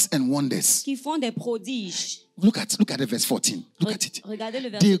signs and wonders. Qui font des prodiges. Look at the verse 14. Look at it. Regardez le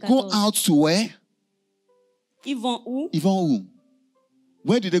verset They 14. go out to where? Ils vont où? Ils vont où?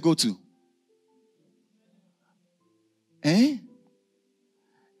 Where did they go to? Eh?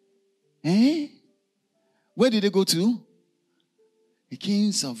 Where did they go to? The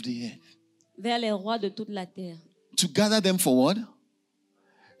kings of the earth. Vers les rois de toute la terre. To gather them forward.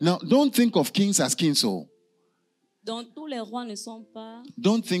 Now, don't think of kings as kings, so. Donc tous les rois ne sont pas.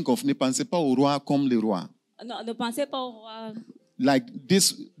 Don't think of, ne pensez pas aux rois comme les rois. Non, ne pensez pas aux rois. Like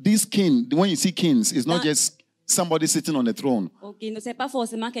this king, when you see kings, it's not just somebody sitting on a throne. Okay, c'est pas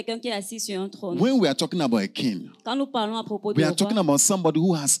forcément quelqu'un qui est assis sur un trône. When we are talking about a king, quand nous parlons à propos we are talking about somebody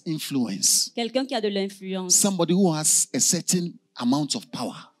who has influence. Quelqu'un qui a de l'influence. Somebody who has a certain amount of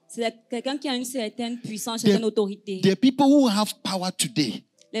power. C'est quelqu'un qui a une certaine puissance, une certaine autorité. The people who have power today.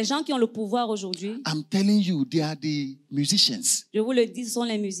 Les gens qui ont le pouvoir aujourd'hui. I'm telling you, they are the musicians. Je vous le dis, ce sont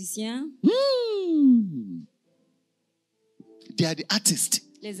les musiciens. They are the artists.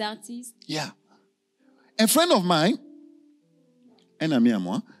 Les artistes. Yeah. A friend of mine, un ami à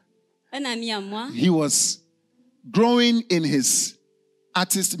moi, he was growing in his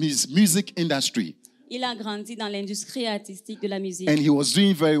artist music industry. Il a grandi dans l'industrie artistique de la musique. And he was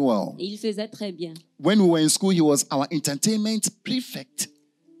doing very well. Et il faisait très bien. When we were in school, he was our entertainment prefect.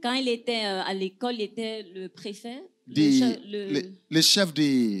 Quand il était à l'école, il était le préfet, le chef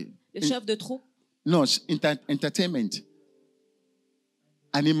de troupe. Non, entertainment.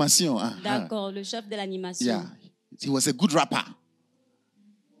 Animation. D'accord, le chef de l'animation. Yeah, he was a good rapper.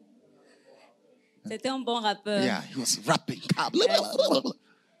 C'était un bon rappeur. Yeah, he was rapping.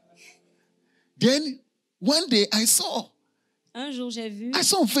 Then one day un jour j'ai vu. I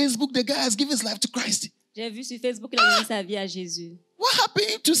saw on Facebook the guy has given his life to Christ. J'ai vu sur Facebook qu'il a donné sa vie à Jésus. What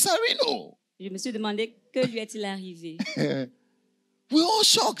happened to Sarino? Je me suis demandé que lui est-il arrivé. We all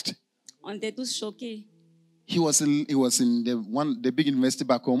shocked. On était tous choqués. He was in the big university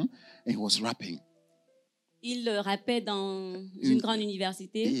back home, and he was rapping. Il rappait dans une grande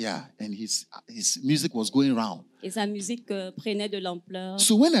université. Yeah, and his music was going around. Et sa musique prenait de l'ampleur.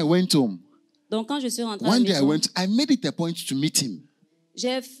 So when I went home, donc quand je suis rentrée à la maison, I made it a point to meet him.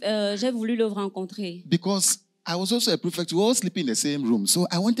 J'ai voulu le rencontrer. Because I was also a prefect. We all sleep in the same room, so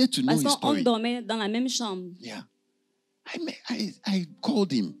I wanted to know his story. On dormait dans la même chambre. Yeah, I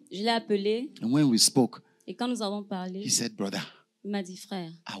called him. Je l'ai appelé. And when we spoke, et quand nous avons parlé, he said, "Brother, il m'a dit,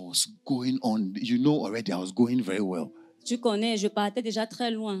 frère, I was going on. You know already, I was going very well. Tu connais, je partais déjà très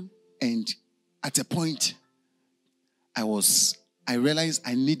loin. And at a point, I realized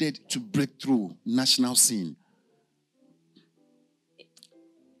I needed to break through national scene.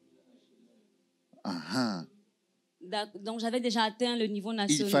 Donc j'avais déjà atteint le niveau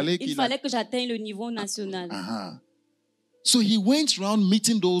national. Il fallait que j'atteigne le niveau national. So he went around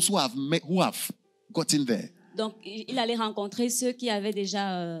meeting those who have gotten there. Donc il allait rencontrer ceux qui avaient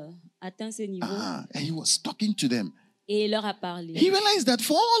déjà atteint ce niveau. And he was talking to them. Et il leur a parlé. He realized that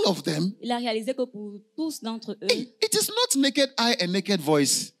for all of them, il a réalisé que pour tous d'entre eux, it is not naked eye and naked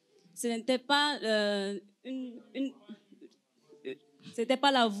voice. Ce n'était pas c'était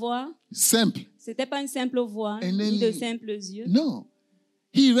pas la voix simple. C'était pas une simple voix ni de simples yeux. No.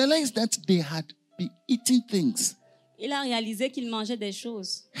 He realized that they had been eating things. Il a réalisé qu'il mangeait des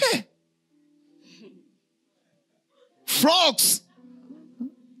choses. Hey. Frogs.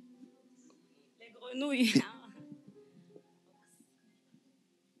 Les grenouilles.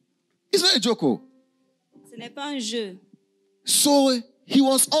 It's not a joke. Ce n'est pas un jeu. So he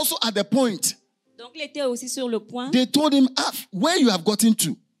was also at the point. Donc il était aussi sur le point. They told him, where you have gotten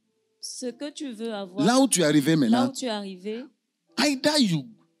to. Ce que tu veux avoir. Là où tu es arrivé maintenant. Là où tu es arrivé. Either you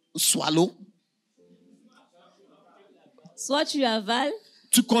swallow. Soit tu avales.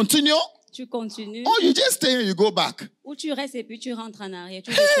 To continue. Tu continues. Or you just stay and you go back. Ou tu restes et puis tu rentres en arrière.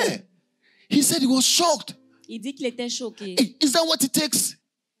 Hey! He said he was shocked. Il dit qu'il était choqué. Hey, is that what it takes?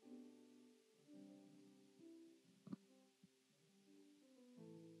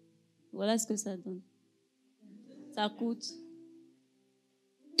 Voilà ce que ça donne. Ça coûte.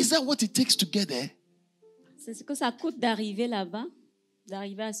 Is that what it takes to get there? C'est ce que ça coûte d'arriver là-bas,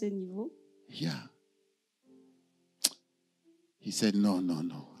 d'arriver à ce niveau. Yeah. He said, no.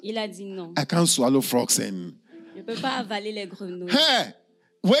 Il a dit non. I can't swallow frogs and... Je ne peux pas avaler les grenouilles. Hey,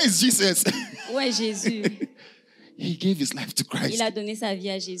 where is Jesus? Où est Jésus? He gave his life to Christ. Il a donné sa vie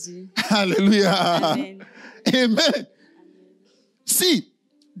à Jésus. Hallelujah. Amen. Amen. See,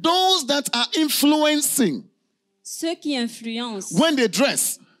 those that are influencing, ceux qui influencent, when they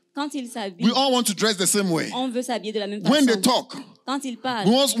dress, quand ils s'habillent, we all want to dress the same way. on veut s'habiller de la même façon. When they talk, quand ils parlent,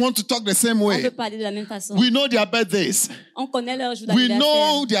 we all want to talk the same on way. veut parler de la même façon. We know their birthdays. On connaît leur jour We d'anniversaire.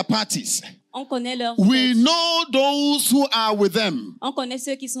 know their parties. On connaît leurs We fêtes. know those who are with them. On connaît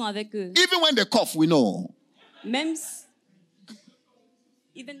ceux qui sont avec eux. Even when they cough, we know. Même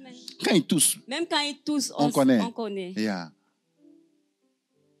Quand ils toussent, même quand ils toussent, on connaît. On connaît. Yeah.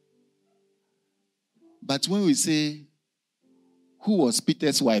 But when we say, who was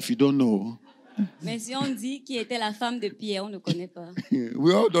Peter's wife, you don't know. Mais si on dit qui était la femme de Pierre, on ne connaît pas.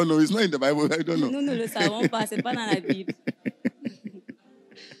 We all don't know. It's not in the Bible. I don't know. Nous ne le savons pas. C'est pas dans la Bible.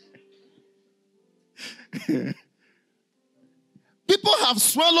 People have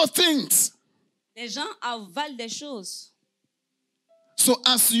swallowed things. Les gens avalent des choses. So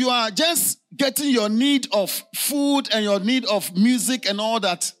as you are just getting your need of food and your need of music and all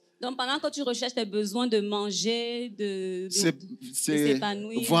that, donc pendant que tu recherches tes besoins de manger, de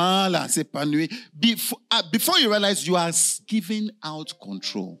s'épanouir. Voilà, s'épanouir. Before you realize you are giving out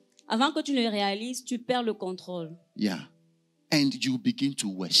control. Avant que tu ne réalises, tu perds le contrôle. Yeah. And you begin to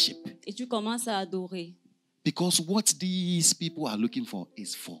worship. Et tu commences à adorer. Because what these people are looking for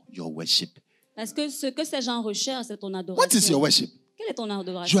is for your worship. Parce que ce que ces gens recherchent, c'est ton adoration. What is your worship? Quelle est ton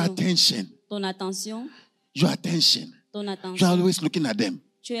adoration? Your attention. Ton attention. Your attention. Ton attention. You're always looking at them.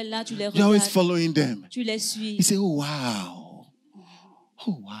 Tu es là, tu les regardes. You're always following them. Tu les suis. You say, oh wow.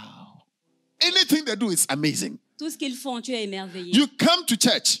 Oh wow. Anything they do is amazing. Tout ce qu'ils font, tu es émerveillé. You come to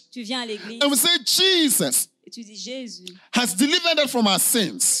church. Tu viens à l'église. And we say, Jesus et tu dis, Jésus has delivered us from our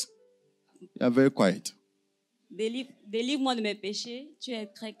sins. You are very quiet. Délivre-moi de mes péchés. Tu es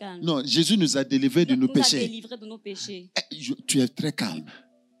très calme. Non, Jésus nous a délivrés de nos péchés. Nous a délivrés de nos péchés. Tu es très calme.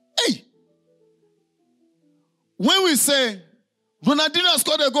 Hey! When we say, Ronaldinho has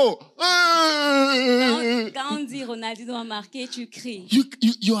scored a goal. Quand on dit Ronaldinho a marqué, tu cries.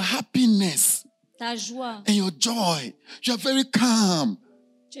 Your happiness. Ta joie. And your joy. You are very calm.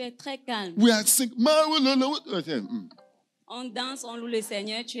 Tu es très calme. We are singing. On danse, on loue le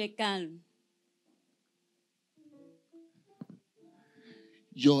Seigneur, tu es calme.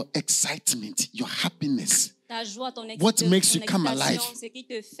 Your excitement, your happiness, ta joie, ton what makes you come alive, ce qui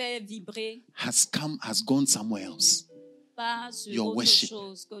te fait vibrer, has gone somewhere else. Pas sur your autre worship.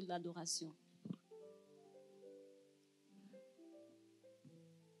 chose que l'adoration.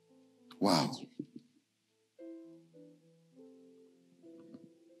 Wow.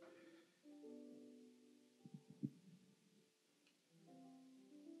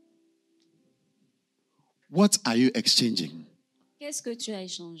 What are you exchanging? Qu'est-ce que tu as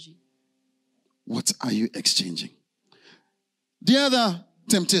échangé? What are you exchanging? The other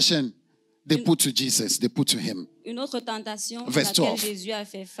temptation they put to Jesus, they put to him. Une autre tentation à Verse laquelle 12. Jésus a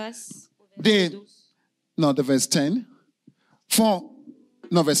fait face. The verse 10.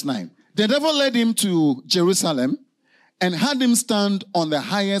 Verse 9. The devil led him to Jerusalem and had him stand on the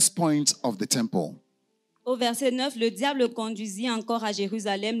highest point of the temple. Au verset 9, le diable le conduisit encore à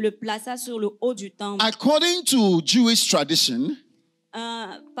Jérusalem, le plaça sur le haut du temple. According to Jewish tradition,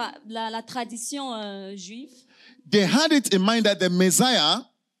 la tradition juive, they had it in mind that the Messiah,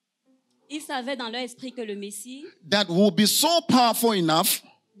 ils savaient dans leur esprit que le Messie, that will be so powerful enough,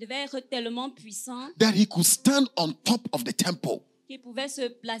 devait être tellement puissant, that he could stand on top of the temple. Qu'il pouvait se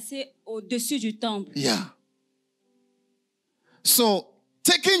placer au-dessus du temple. Yeah. So,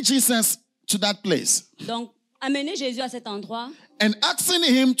 taking Jesus to that place. Donc, amener Jésus à cet endroit. And asking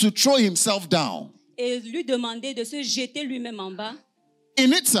him to throw himself down. Et lui demander de se jeter lui-même en bas.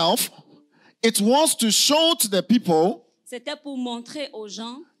 In itself, it was to show to the people. C'était pour montrer aux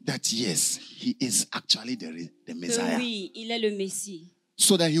gens. That yes, he is actually the Messiah. Que oui, il est le Messie.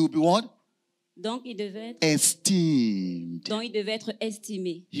 So that he will be what? Donc il devait être esteemed. Donc il devait être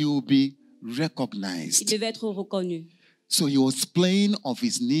estimé. He will be recognized. Il devait être reconnu. So he was playing of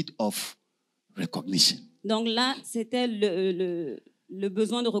his need of recognition. Donc là, c'était le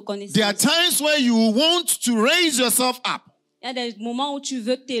besoin de reconnaissance. There are times where you want to raise yourself up. Il y a des moments où tu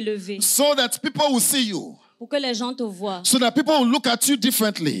veux t'élever. So that people will see you. Pour que les gens te voient. So that people will look at you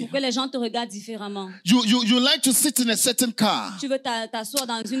differently. Pour que les gens te regardent différemment. You like to sit in a certain car. Tu veux t'asseoir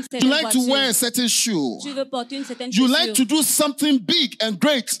dans une certaine voiture. You like voiture. to wear a certain shoe. Tu veux porter une certaine you chaussure. like to do something big and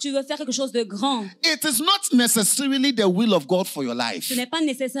great. Tu veux faire quelque chose de grand. It is not necessarily the will of God for your life. Ce n'est pas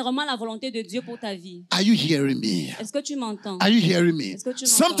nécessairement la volonté de Dieu pour ta vie. Are you hearing me? Est-ce que tu m'entends? Are you hearing me? Est-ce que tu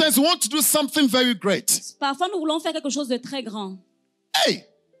m'entends? Sometimes we want to do something very great. Parfois nous voulons faire quelque chose de très grand. Hey!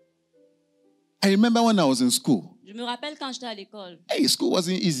 I remember when I was in school. Je me rappelle quand j'étais à l'école. Hey, school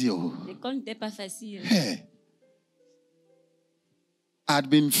wasn't easy. Oh. L'école n'était pas facile. Hey. I'd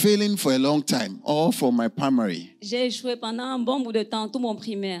been failing for a long time, all for my primary. J'ai échoué pendant un bon bout de temps, tout mon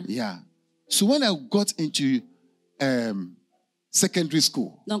primaire. Yeah. So when I got into secondary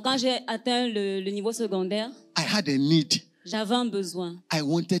school, donc quand j'ai atteint le niveau secondaire, I had a need. J'avais un besoin. I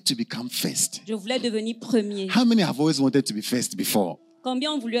wanted to become first. Je voulais devenir premier. How many have always wanted to be first before?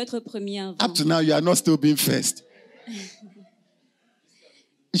 Combien ont voulu être premier avant? Up to now, you are not still being first.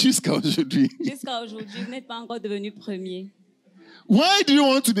 Jusqu'à aujourd'hui. Jusqu'à aujourd'hui, vous n'êtes pas encore devenu premier. Why do you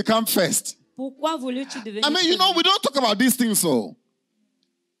want to become first? Pourquoi voulais-tu devenir I mean, you know, we don't talk about these things, so.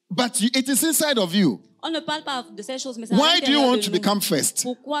 But it is inside of you. On ne parle pas de ces choses, mais c'est Why do you want to become first?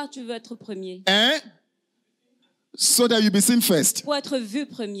 Pourquoi tu veux être premier? Eh? So that you be seen first. Pour être vu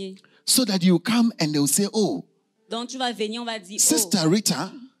premier. So that you come and they'll say, oh. Donc tu vas venir, on va dire, Sister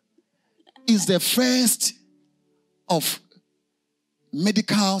Rita is the first of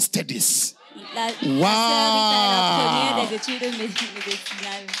medical studies. Wow. La première des études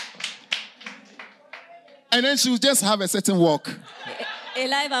médicinales. And then she will just have a certain walk. Et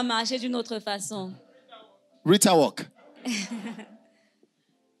là, elle va marcher d'une autre façon. Rita walk.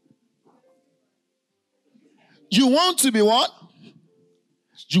 You want to be what?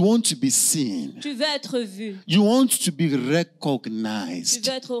 You want to be seen. Tu veux être vu. You want to be recognized. Tu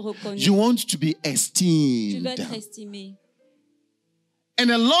veux être reconnu. You want to be esteemed. Tu veux être estimé. And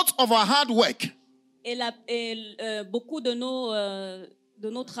a lot of our hard work. Et beaucoup de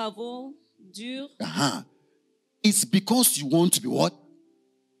nos travaux durs. It's because you want to be what?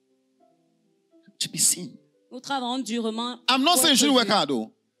 To be seen. Nous travaillons durement. I'm not saying you should work hard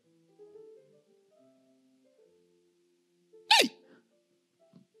though. Hey!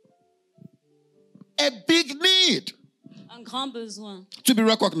 A big need. Un grand besoin. To be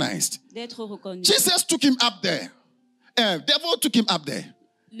recognized. D'être reconnu. Jesus took him up there. Devil took him up there.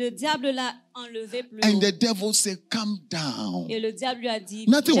 Le diable l'a enlevé plus haut. And the devil said, come down. Et le diable lui a dit,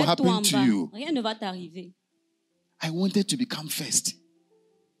 nothing will jette-toi en happen to bas. you. Rien ne va t'arriver. I wanted to become first.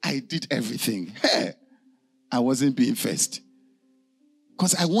 I did everything. Hey, I wasn't being first.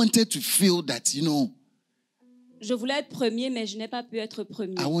 Because I wanted to feel that, you know. Je voulais être premier, mais je n'ai pas pu être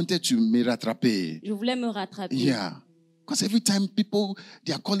premier. I wanted to me rattraper. Je voulais me rattraper. Yeah. Because every time people,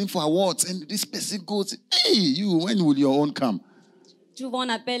 they are calling for awards and this person goes, hey, you, when will your own come? Tu vois, on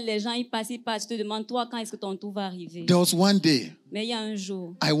appelle les gens, ils passent, tu te demandes, toi, quand est-ce que ton tour va arriver? There was one day. Mais il y a un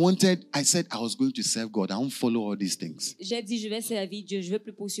jour. I said I was going to serve God. I won't follow all these things. J'ai dit, je vais servir Dieu, je ne vais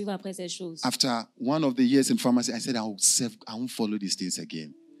plus poursuivre après ces choses. After one of the years in pharmacy, I said I won't follow these things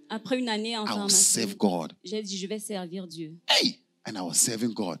again. Après une année en pharmacie, serve God. J'ai dit, je vais servir Dieu. Hey! And I was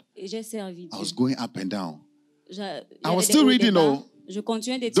serving God. Et j'ai servi Dieu. I was going up and down. I was still reading, no? Je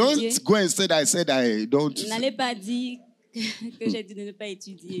continuais d'étudier. Don't go and say that I said I don't. N'allez pas dire que j'ai dit de ne pas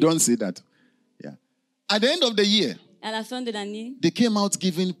étudier. Don't say that. Yeah. At the end of the year, à la fin de l'année, they came out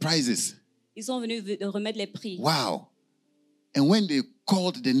giving prizes. Ils sont venus remettre les prix. Wow. And when they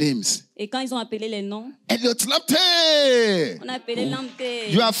called the names, et quand ils ont appelé les noms, Elliot, Lamptey! On a appelé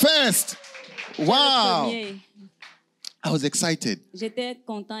Lamptey. You are first. Wow. Premier. I was excited. J'étais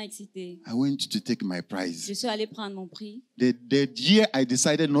content, excité. I went to take my prize. Je suis allé prendre mon prix. The year I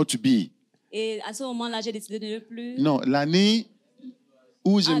decided not to be. Et à ce moment-là, j'ai décidé de ne plus. Non, l'année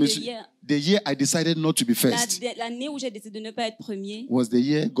où je me suis. The year I decided not to be first. L'année où j'ai décidé de ne pas être premier. Was the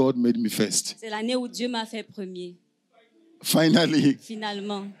year God made me first. C'est l'année où Dieu m'a fait premier. Finally.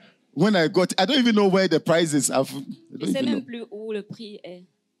 Finalement. When I don't even know where the prize is. Je ne sais même plus où le prix est.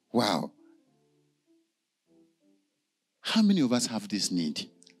 Wow. How many of us have this need?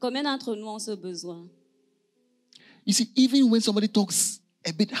 Combien d'entre nous ont ce besoin? You see, even when somebody talks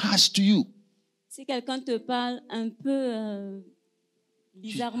a bit harsh to you, si quelqu'un te parle un peu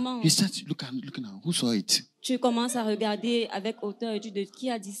bizarrement, you start looking at who saw it. Tu commences à regarder avec hauteur et tu te dis qui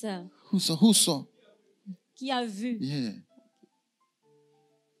a dit ça? Who saw? Qui a vu? Yeah.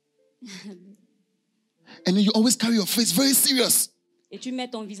 And then you always carry your face very serious. Et tu mets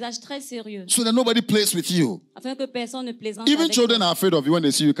ton visage très sérieux. So that nobody plays with you. Afin que personne ne plaisante Even avec children toi. are afraid of you when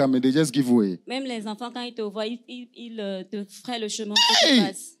they see you coming. They just give way. Même les enfants, quand ils te voient, ils te frayent le chemin pour que tu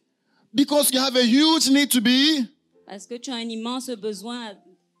passes. Because you have a huge need to be Parce que tu as un immense besoin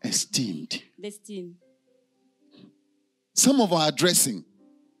esteemed. d'estime. Some of our dressing.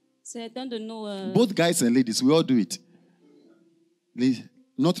 Certains de nos... Both guys and ladies, we all do it.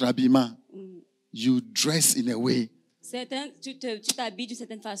 Not Rabima. You dress in a way. Certains, tu t'habilles d'une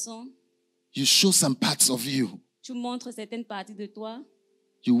certaine façon. You show some parts of you. Tu montres certaines parties de toi.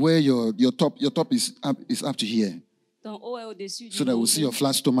 You wear your top. Your top is up to here. Ton haut est au-dessus du so that we'll see your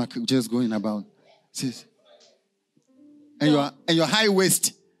flat stomach just going about. and your high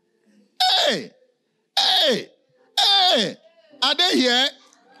waist. Hey! Are they here?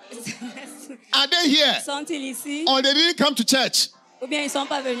 Are they here? Sont-ils ici? Or they didn't come to church? Ou bien ils sont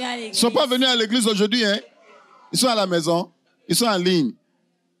pas venus à Ils l'église? sont pas venus à l'église aujourd'hui, hein? Ils sont à la maison. Ils sont en ligne.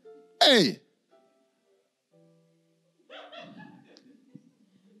 Hey!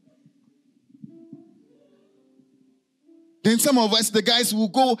 Then some of us, the guys, will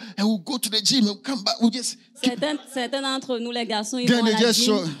go and we'll go to the gym and we'll come back. We'll just Certains d'entre nous, les garçons, ils then vont à they la just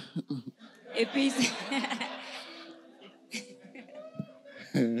gym. show. Et puis,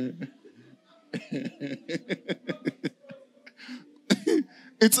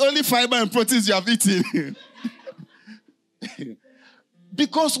 It's only fiber and proteins you have eaten.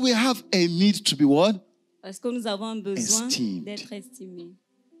 Because we have a need to be what? parce que nous avons besoin Esteemed. d'être estimés.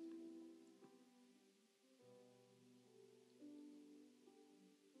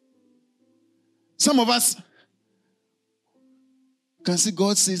 Some of us can see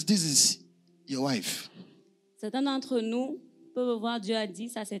God says, this is your wife. Certains d'entre nous peuvent voir Dieu a dit,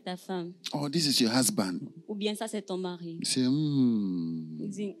 ça c'est ta femme. Or this is your husband. Ou bien ça c'est ton mari. You say, Il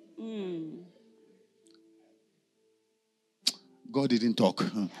dit, God didn't talk.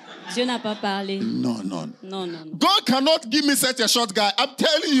 Dieu n'a pas parlé. No. Non. God cannot give me such a short guy. I'm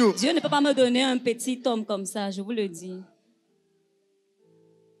telling you. Dieu ne peut pas me donner un petit homme comme ça, je vous le dis.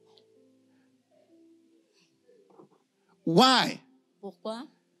 Why? Pourquoi?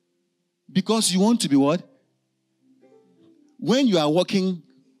 Because you want to be what? When you are walking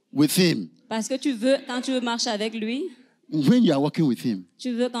with him. Parce que tu veux, quand tu veux marcher avec lui, When you are walking with him.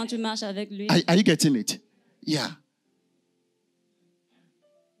 tu veux quand tu marches avec lui. Are you getting it? Yeah.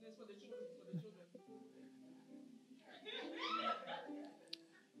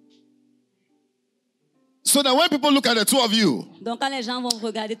 So that when people look at the two of you, Donc quand les gens vont vous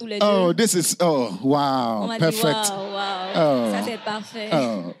regarder tous les deux, oh, this is, oh, wow, on va perfect. dire wow, Oh. ça c'est parfait.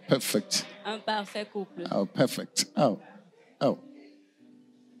 Oh, perfect. Un parfait couple. Oh, perfect. Oh.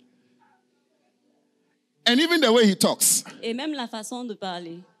 And even the way he talks. Et même la façon de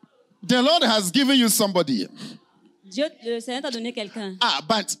parler. The Lord has given you somebody. Dieu, le Seigneur t'a donné quelqu'un.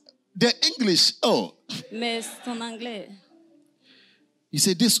 But the English, Mais son anglais. you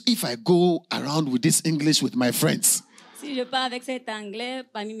say this, if I go around with this English with my friends, Si je pars avec cet anglais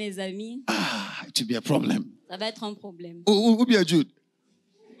parmi mes amis, it will be a problem. ça va être un problème. Who be a Jude?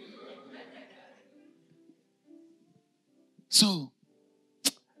 So,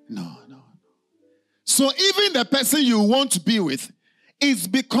 no. So even the person you want to be with is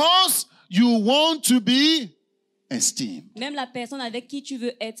because you want to be esteemed. Même la personne avec qui tu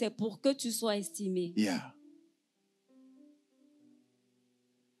veux être, c'est pour que tu sois estimé. Yeah.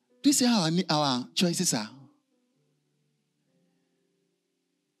 Do you see how our choices are?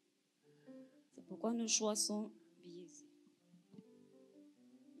 C'est pourquoi nos choix sont biaisés.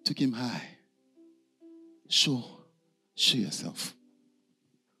 Took him high. Show yourself.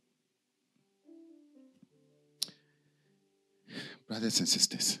 Brothers and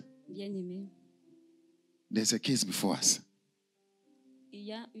sisters, Bien-aimés, there's a case before us. il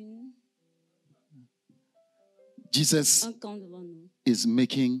y a Jesus un camp devant nous. is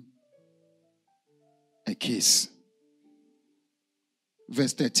making a case.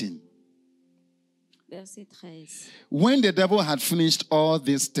 Verse 13. Verset 13. When the devil had finished all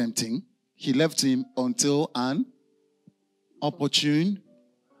this tempting, he left him until an opportune,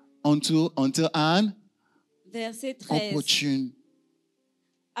 until an Verset 13. opportune.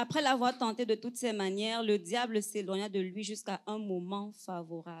 Après l'avoir tenté de toutes ses manières, le diable s'éloigna de lui jusqu'à un moment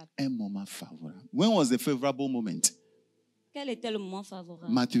favorable. Un moment favorable. When was the favorable moment? Quel était le moment favorable?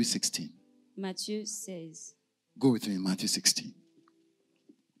 Matthew 16. Matthieu 16. Go with me, Matthew 16.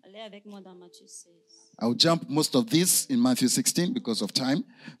 Allez avec moi dans Matthieu 16. I'll jump most of this in Matthew 16 because of time.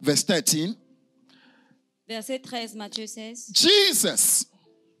 Verse 13. Verset 13, Matthieu 16. Jesus.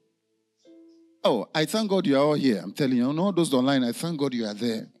 Oh, I thank God you are all here. I'm telling you, all those online, I thank God you are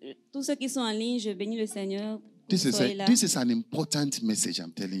there. Tous ceux qui sont en ligne, je bénis le Seigneur. que This vous soyez là. is an important message,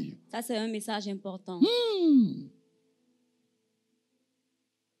 I'm telling you. Ça, c'est un message important.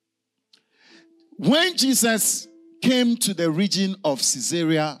 When Jesus came to the region of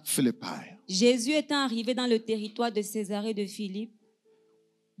Caesarea Philippi, Jésus étant arrivé dans le territoire de Césarée de Philippe,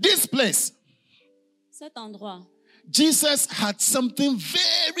 this place, cet endroit, Jesus had something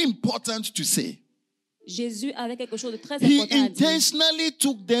very important to say. Jésus avait quelque chose de très He important à dire. intentionally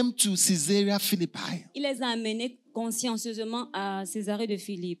took them to Caesarea Philippi. Il les a amenés consciencieusement à Césarée de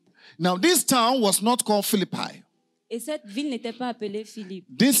Philippe. Now, this town was not called Philippi. Et cette ville n'était pas appelée Philippe.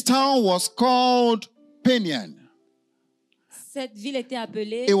 This town was called Penian. Cette ville était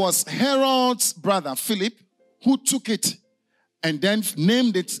appelée... It was Herod's brother, Philip, who took it and then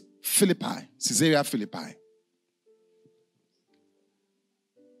named it Philippi, Caesarea Philippi.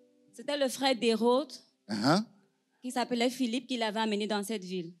 C'était le frère d'Hérode qui s'appelait Philippe qui l'avait amené dans cette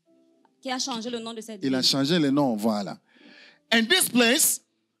ville, qui a changé le nom de cette ville. Il a changé le nom, voilà. And this place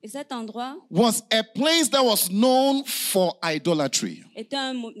Et cet endroit was a place that was known for idolatry était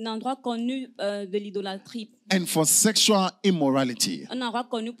un endroit connu de l'idolâtrie. and for sexual immorality. Un endroit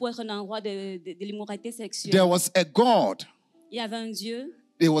connu pour être un endroit de l'immoralité sexuelle. There was a god. Il y avait un dieu,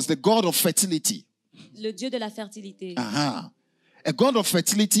 It was the god of fertility. le dieu de la fertilité. A god of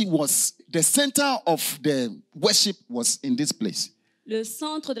fertility was the center of the worship was in this place. Le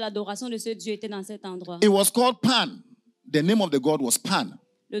centre de l'adoration de ce dieu était dans cet endroit. It was called Pan. The name of the god was Pan.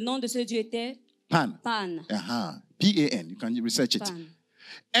 Le nom de ce dieu était Pan. Pan. P-A-N. You can research it. Pan.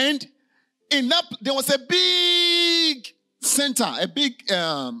 And in that, there was a big center, a big,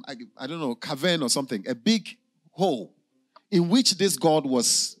 I don't know, cavern or something, a big hole in which this god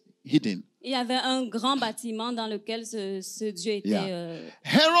was hidden. Il y avait un grand bâtiment dans lequel ce dieu était.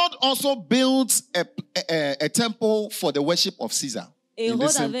 Herod also built a temple for the worship of Caesar.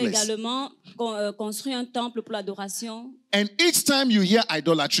 Hérode avait également construit un temple pour l'adoration. And each time you hear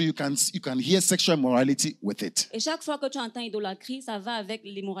idolatry, you can hear sexual immorality with it. Et chaque fois que tu entends idolâtrie, ça va avec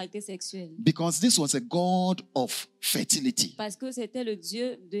l'immoralité sexuelle. Because this was a god of fertility. Parce que c'était le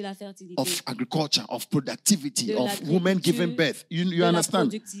dieu de la fertilité. Of agriculture, of productivity, of women giving birth. You understand?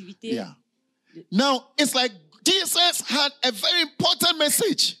 Productivité. Yeah. Now, it's like Jesus had a very important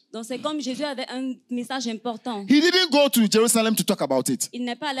message. Donc c'est comme Jésus avait un message important. He didn't go to Jerusalem to talk about it. Il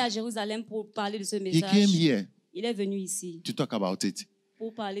n'est pas allé à Jérusalem pour parler de ce message. He came here. Il est venu ici to talk about it.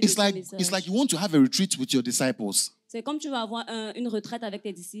 Pour parler de ce message. It's like you want to have a retreat with your disciples. C'est comme tu vas avoir une retraite avec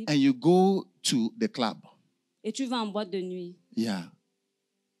tes disciples. And you go to the club. Et tu vas en boîte de nuit. Yeah.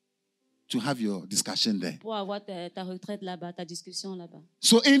 To have your discussion there. Pour avoir ta retraite là-bas, ta discussion là-bas.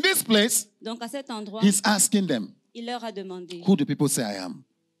 So in this place, donc à cet endroit, he's asking them, il leur a demandé, who do people say I am?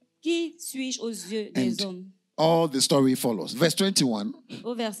 Qui suis-je aux yeux des hommes? All the story follows. Verse 21.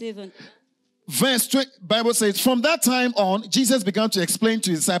 Au verset 20. Bible says, from that time on, Jesus began to explain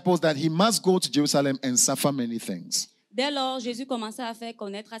to his disciples that he must go to Jerusalem and suffer many things. Dès lors, Jésus commença à faire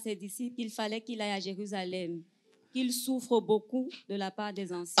connaître à ses disciples qu'il fallait qu'il aille à Jérusalem, qu'il souffre beaucoup de la part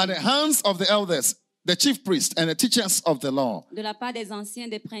des anciens. At the hands of the elders, the chief priests, and the teachers of the law. De la part des anciens,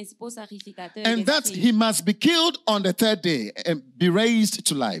 des principaux sacrificateurs. And that he must be killed on the third day and be raised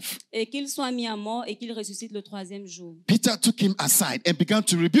to life. Et qu'il soit mis à mort et qu'il ressuscite le troisième jour. Peter took him aside and began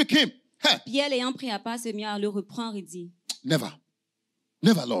to rebuke him. Pierre, l'ayant pris à part, se mit à le reprendre et dit, Never.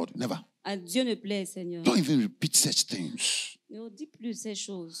 Never, Lord, never. À Dieu ne plaît, Seigneur. Don't even repeat such things. Ne dis plus ces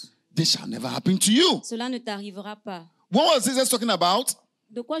choses. This shall never happen to you. Cela ne t'arrivera pas. What was Jesus talking about?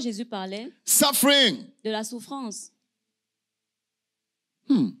 De quoi Jésus parlait? Suffering. De la souffrance.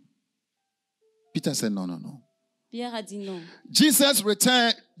 Peter said, no, no, no. Pierre a dit non. Jesus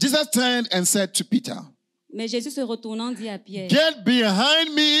turned and said to Peter, mais Jésus se retournant dit à Pierre, get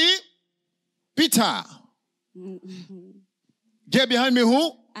behind me, Peter. Get behind me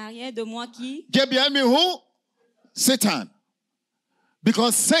who? Arrière de moi qui? Get behind me who? Satan.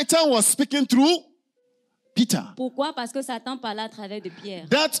 Because Satan was speaking through Peter. Pourquoi? Parce que Satan parlait à travers de Pierre.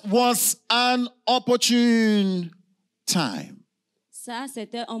 That was an opportune time. Ça,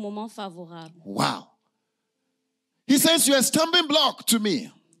 c'était un moment favorable. Wow. He says, you're a stumbling block to me.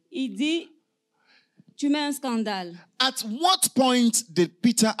 Il dit, tu mets un scandale. At what point did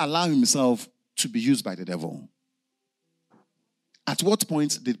Peter allow himself to be used by the devil? At what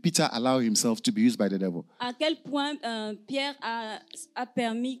point did Peter allow himself to be used by the devil? À quel point Pierre a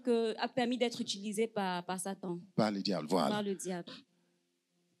permis d'être utilisé par Satan? Par le diable, voilà. Par le diable.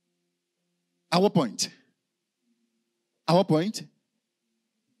 At what point? At what point?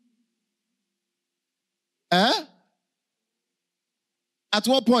 At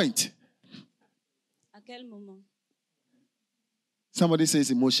what point? À quel moment? Somebody says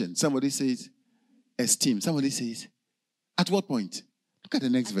emotion. Somebody says esteem. Somebody says, at what point? Look at the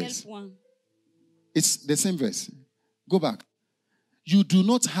next verse. It's the same verse. Go back. You do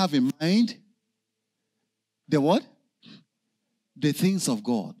not have in mind the what? The things of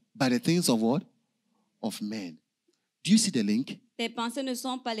God, but the things of what? Of men. Do you see the link? Tes pensées ne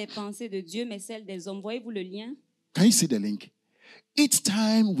sont pas les pensées de Dieu, mais celles des hommes. Voyez-vous le lien? Can you see the link? Each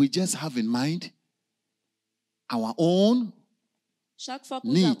time we just have in mind our own chaque fois que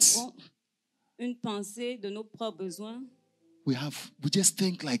needs. Nous avons une pensée de nos propres besoins, we just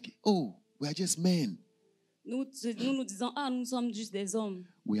think like, oh, we are just men. Nous disons, nous sommes juste des hommes.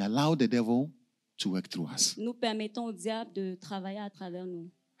 We allow the devil to work through us. Nous permettons au diable de travailler à travers nous.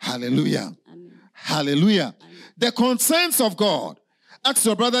 Hallelujah. Amen. Hallelujah. Amen. The consent of God. Ask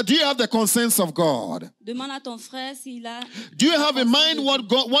your brother, do you have the consent of God? Demande à ton frère s'il a. Do you have in mind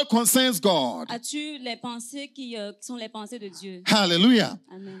what concerns God? As-tu les pensées qui sont les pensées de Dieu? Hallelujah.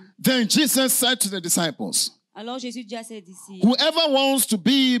 Amen. Then Jesus said to the disciples, Alors Jésus dit à ses disciples, whoever wants to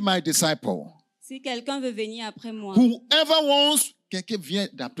be my disciple, si quelqu'un veut venir après moi, whoever wants, quelqu'un vient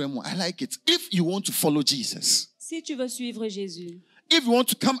d'après moi, I like it. If you want to follow Jesus, si tu veux suivre Jésus, if you want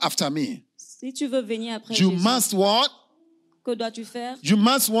to come after me, si tu veux venir après you Jésus, must what? que dois-tu faire? You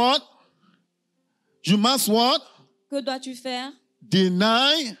must what? You must what? Que dois-tu faire?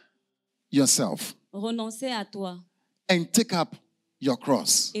 Deny yourself Renoncer à toi and take up your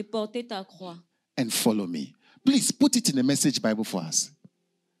cross et porter ta croix. and follow me. Please put it in the Message Bible for us.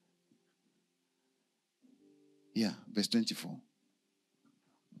 Yeah, verse 24.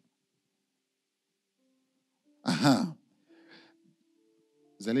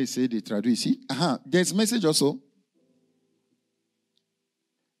 Vous allez essayer de traduire ici. There's message also.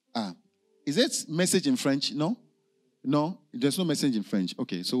 Is it message in French? No? No? There's no message in French.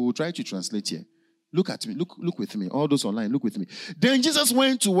 Okay, so we'll try to translate here. Look at me. Look with me. All those online, look with me. Then Jesus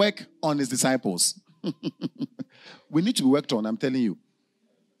went to work on his disciples. We need to be worked on, I'm telling you.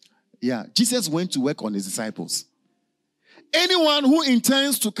 Yeah, Jesus went to work on his disciples. Anyone who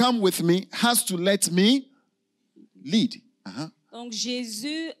intends to come with me has to let me lead. Donc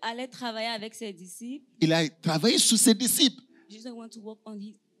Jésus allait travailler avec ses disciples. Il a travaillé sur ses disciples. Jesus went to work on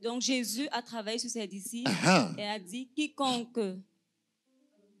his. Donc Jésus a travaillé sur ses disciples et a dit, quiconque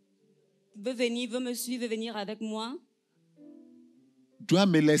veut venir, veut me suivre, veut venir avec moi, doit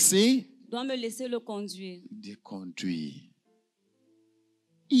me laisser le conduire. De conduire.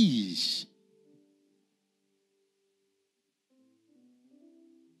 Ish.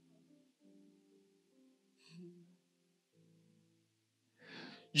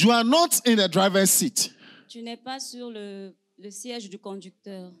 You are not in the driver's seat. Tu n'es pas sur le siège du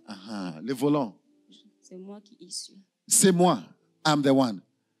conducteur. Le volant. C'est moi qui y suis. C'est moi. I'm the one.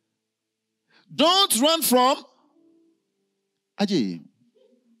 Don't run from. Adje.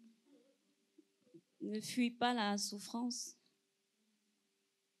 Ne fuis pas la souffrance.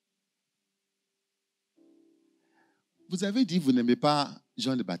 Vous avez dit que vous n'aimez pas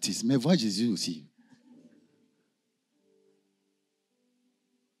Jean le Baptiste, mais vois Jésus aussi.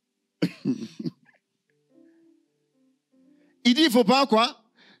 Il dit, il ne faut pas quoi?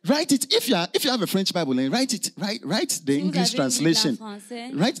 Write it. If you have a French Bible, then write it. Write the English translation.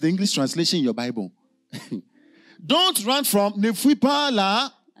 Write the English translation in your Bible. Don't run from. Ne fuis pas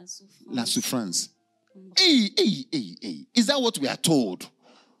la souffrance. Hey. Is that what we are told?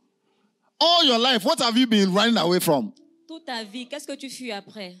 All your life, what have you been running away from? Toute ta vie, qu'est-ce que tu fuis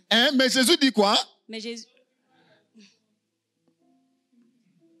après? Mais Jésus dit quoi? Mais Jésus.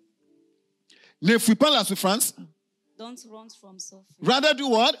 Ne fuis pas la souffrance. Don't run from suffering. Rather do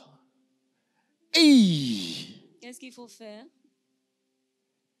what? Hey. Qu'est-ce qu'il faut faire?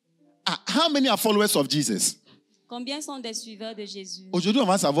 How many are followers of Jesus? Combien sont des suiveurs de Jésus? Aujourd'hui, on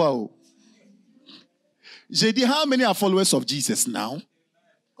va savoir. J'ai dit, how many are followers of Jesus now?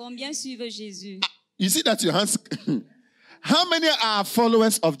 Combien suivent Jésus? You see that your hands. How many are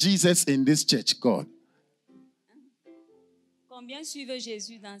followers of Jesus in this church, God? Combien suivent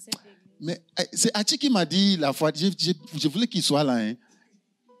Jésus dans cette église? Mais c'est Achi qui m'a dit la fois, je voulais qu'il soit là. Hein.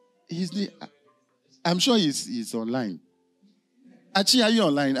 I'm sure he's online. Achi, are you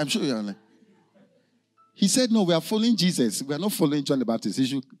online? I'm sure you're online. He said, no, we are following Jesus. We are not following John the Baptist.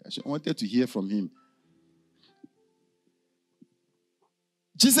 I wanted to hear from him.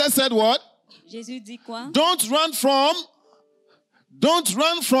 Jesus said what? Jésus dit quoi? Don't run from.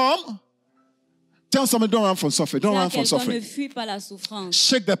 Tell somebody, don't run from suffering. Don't run from suffering. Ne fuis pas la souffrance.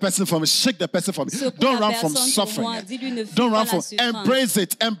 Shake the person for me. Shake the person for me. Don't run from suffering. Don't run from. Embrace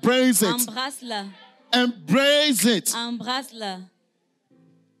it. Embrace it. Embrasse-la. Embrace it. Embrasse-la.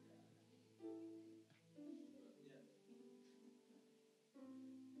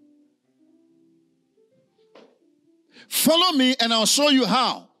 Follow me and I'll show you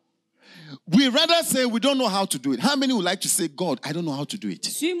how. We rather say we don't know how to do it. How many would like to say, God, I don't know how to do it?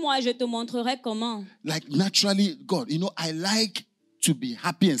 Suis-moi, je te montrerai comment. Like naturally, God, I like to be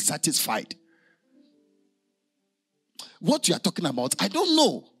happy and satisfied. What you are talking about, I don't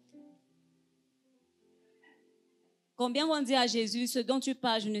know. Combien vont dire à Jésus, ce dont tu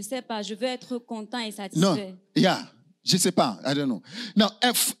parles, je ne sais pas, je veux être content et satisfait. No, yeah, je sais pas, I don't know. Now,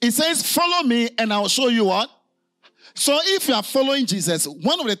 if it says, follow me and I'll show you what? So if you are following Jesus,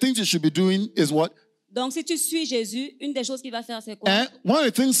 one of the things you should be doing is what? Donc si tu suis Jésus, une des choses qu'il va faire c'est quoi? One of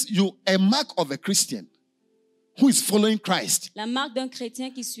the things a mark of a Christian who is following Christ. La marque d'un chrétien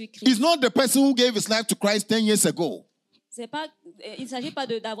qui suit It's Christ. not the person who gave his life to Christ 10 years ago. C'est pas, il ne s'agit pas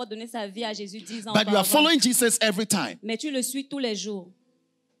d'avoir donné sa vie à Jésus 10 ans But you are auparavant. following Jesus every time. Mais tu le suis tous les jours.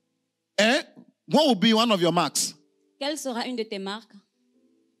 Eh? What will be one of your marks? Quelle sera une de tes marques?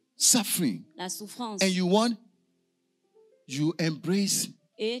 Suffering. La souffrance. And you embrace.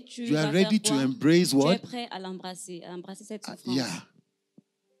 Et tu You are vas ready faire to quoi? embrace Tu es what? prêt à l'embrasser, cette souffrance. Yeah.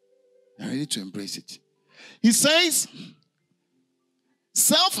 You're ready to embrace it. He says,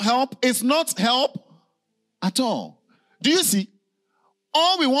 self-help is not help at all. Do you see?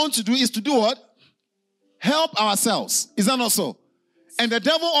 All we want to do is to do what? Help ourselves. Is that not so? And the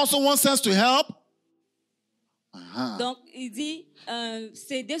devil also wants us to help. Donc, il dit,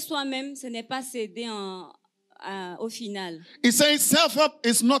 céder soi-même, ce n'est pas céder au final. He says self-help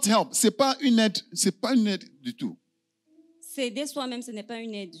is not help. C'est pas une aide du tout. Céder soi-même, ce n'est pas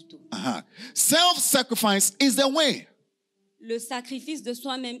une aide du tout. Self-sacrifice is the way. Le sacrifice de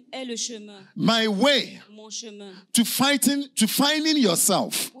soi-même est le chemin. My way Mon chemin. to finding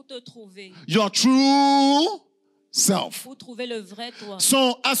yourself. Pour te trouver. Your true self. Pour trouver le vrai toi.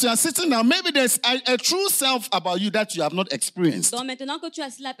 So as you are sitting now, maybe there's a true self about you that you have not experienced. Donc maintenant que tu es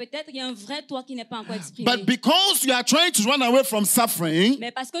assis là, peut-être il y a un vrai toi qui n'est pas encore exprimé. But because you are trying to run away from suffering,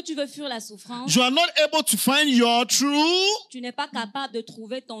 Mais parce que tu veux fuir la souffrance, you are not able to find your true. tu n'es pas capable de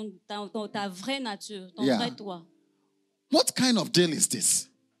trouver ta vraie nature, ton Yeah. vrai toi. What kind of deal is this?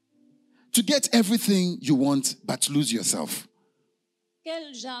 To get everything you want but lose yourself.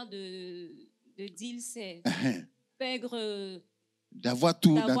 Quel genre de deal c'est? Perdre, D'avoir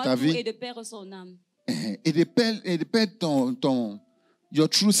tout dans d'avoir ta tout vie et de perdre son âme. et de perdre your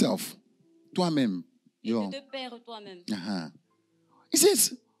true self, toi-même. Et de te perdre toi-même. He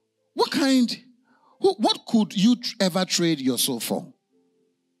says, what could you ever trade your soul for?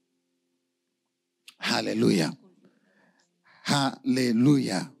 Hallelujah.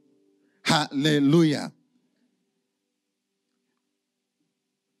 Hallelujah. Hallelujah.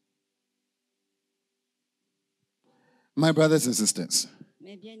 My brothers and sisters,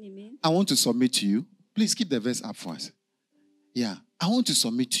 Mes bien-aimés, I want to submit to you. Please keep the verse up for us. Yeah, I want to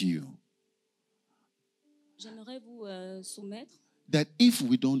submit to you j'aimerais vous soumettre, that if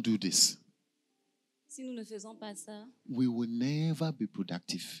we don't do this, si nous ne faisons pas ça, we will never be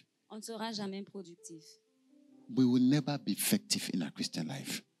productive. on ne sera jamais productif. We will never be effective in our Christian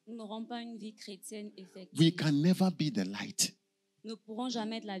life. Nous n'aurons pas une vie chrétienne effective. We can never be the light Nous ne pourrons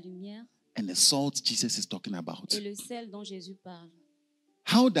jamais être la lumière and the salt Jesus is talking about. et le sel dont Jésus parle.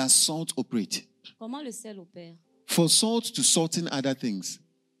 How does salt operate? Comment le sel opère? For salt to salten other things,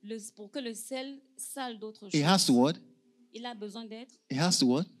 Pour que le sel sale d'autres it has choses, to what? il a besoin d'être, It has to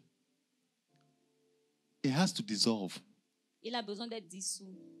what? It has to dissolve. il a besoin d'être dissous.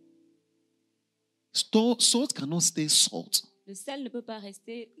 Salt cannot stay salt. Le sel ne peut pas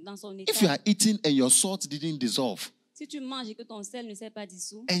rester dans son état. If you are eating and your salt didn't dissolve, Si tu manges et que ton sel ne s'est pas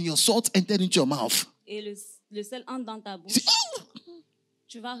dissous and your salt entered into your mouth, et le sel entre dans ta bouche, see, oh,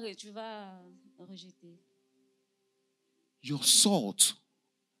 tu vas rejeter. your salt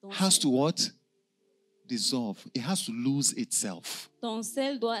Ton has sel, to what? Dissolve. It has to lose itself. ton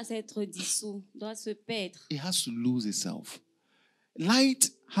sel doit être dissous, doit se perdre. It has to lose itself. Light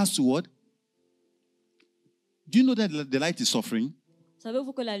has to what? Do you know that the light is suffering?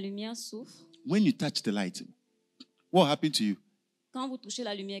 Savez-vous que la lumière souffre? When you touch the light, what happened to you? Quand vous touchez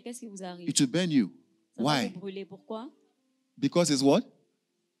la lumière, qu'est-ce qui vous arrive? It will burn you. Ça va Why? vous brûler. Pourquoi? Because it's what?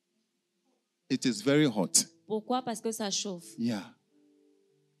 It is very hot. Pourquoi? Parce que ça chauffe. Yeah.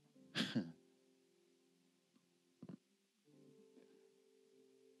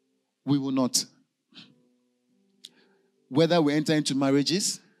 We will not. Whether we enter into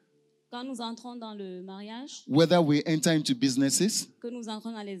marriages, Quand nous entrons dans le mariage, whether we enter into businesses, que nous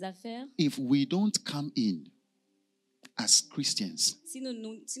entrons dans les affaires, if we don't come in as Christians, si nous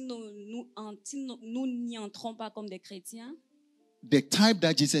n'y entrons pas comme des chrétiens, the type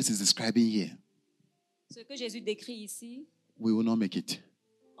that Jesus is describing here, ce que Jésus décrit ici, we will not make it.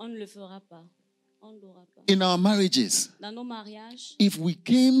 on ne le fera pas. On ne l'aura pas. In our marriages, Dans nos mariages, if we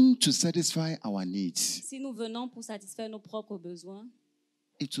came to satisfy our needs, si nous venons pour satisfaire nos propres besoins,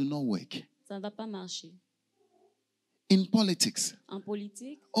 it will not work. ça ne va pas marcher. In politics, En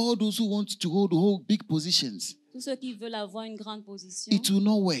politique, all those who want to hold big positions, tous ceux qui veulent avoir une grande position, it will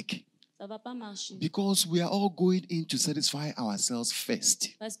not work ça ne va pas marcher. because we are all going in to satisfy ourselves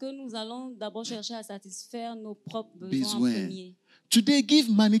first. Parce que nous allons d'abord chercher à satisfaire nos propres besoins en premier. Today, give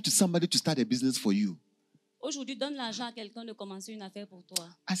money to somebody to start a business for you. Aujourd'hui, donne l'argent à quelqu'un de commencer une affaire pour toi.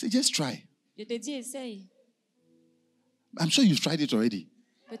 I say, just try. Je te dis, essaye. I'm sure you've tried it already.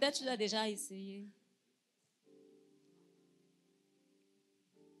 Peut-être tu l'as déjà essayé.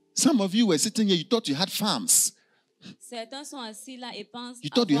 Some of you were sitting here, you thought you had farms. Certains sont assis là et pensent You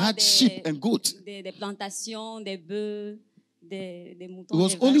thought you avoir had sheep and goats. des plantations, des bœufs, des moutons. It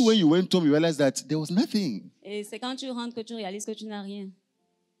was only when you went home you realized that there was nothing. Et c'est quand tu rentres que tu réalises que tu n'as rien.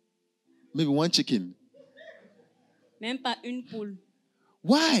 Maybe one chicken. Même pas une poule.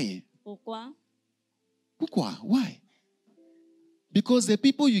 Why? Pourquoi? Why? Because the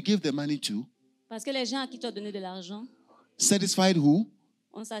people you give the money to. Parce que les gens à qui tu as donné de l'argent. Satisfied who?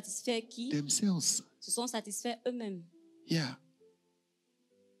 Ont satisfait qui? Themselves. Se sont satisfaits eux-mêmes. Yeah.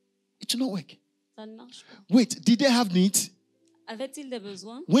 It will not work. Ça ne marche pas. Wait, did they have needs? Avaient-ils des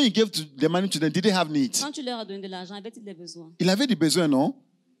besoins? When you gave the money to them, did they have needs? Quand tu leur as donné de l'argent, avaient-ils des besoins? Ils avaient des besoins, non?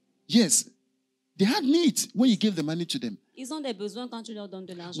 Yes. They had needs when you gave the money to them. Ils ont des besoins quand tu leur donnes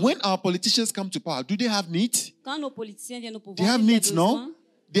de l'argent. When our politicians come to power, do they have needs? Quand nos politiciens viennent au pouvoir, They have ils ont des needs, besoins. no?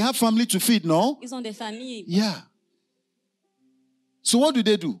 They have family to feed, no? Ils ont des familles. Yeah. So what do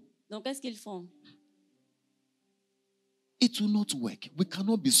they do? Donc, qu'est-ce qu'ils font? It will not work. We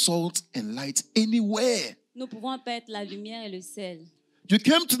cannot be salt and light anywhere. Nous pouvons pas être la lumière et le sel. You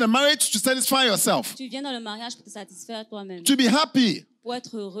came to the marriage to satisfy yourself, Tu viens dans le mariage pour te satisfaire toi-même. to be happy, Pour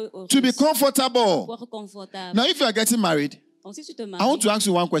être heureux, heureuse, to be comfortable. pour être confortable. Now, if you are getting married, Donc, si tu te I want maries, to ask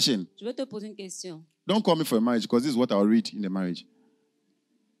you one question. je veux te poser une question. Don't call me for a marriage because this is what I'll read in the marriage.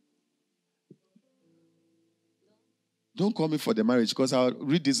 Don't call me for the marriage because I'll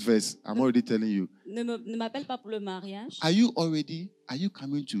read this verse. I'm already telling you. Ne m'appelle pas pour le mariage. Are you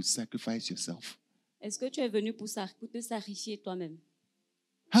coming to sacrifice yourself? Est-ce que tu es venu pour te sacrifier toi-même?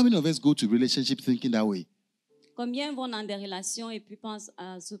 How many of us go to relationship thinking that way? Combien vont dans des relations et puis pensent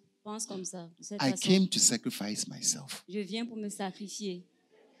comme ça, de cette I façon? came to sacrifice myself. Je viens pour me sacrifier.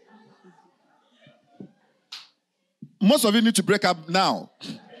 Most of you need to break up now.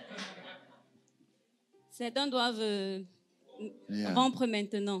 Certains doivent rompre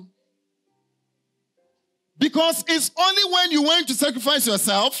maintenant. Because it's only when you went to sacrifice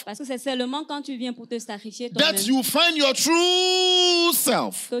yourself Parce que c'est seulement quand tu viens pour te sacrifier toi-même that you find your true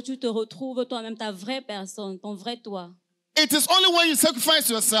self. que tu te retrouves toi-même, ta vraie personne, ton vrai toi. It is only when you sacrifice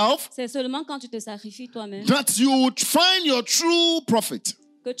yourself C'est seulement quand tu te sacrifies toi-même that you would find your true profit.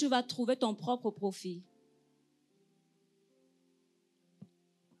 que tu vas trouver ton propre profit.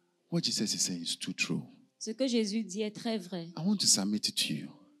 What Jesus is saying is too true. Ce que Jésus dit est très vrai. I want to submit it to you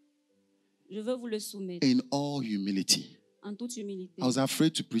Je veux vous le soumettre in all humility. en toute humilité. I was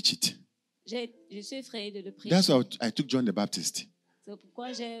afraid to preach it. Je suis effrayée de le prêcher. That's why I took John the Baptist. C'est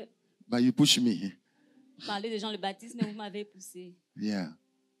pourquoi j'ai But you pushed me. parlé de Jean le Baptiste, mais vous m'avez poussé. Yeah.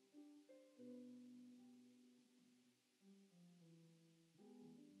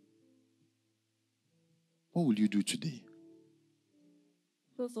 What will you do today?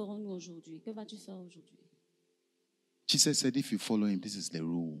 Que ferons-nous aujourd'hui? Que vas-tu faire aujourd'hui? Jesus said, if you follow him, this is the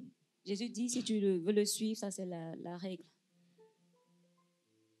rule. Jésus dit, si tu veux le suivre, ça c'est la règle.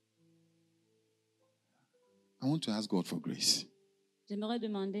 I want to ask God for grace. J'aimerais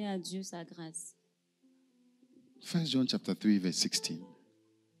demander à Dieu sa grâce. 1 John chapter 3, verse 16.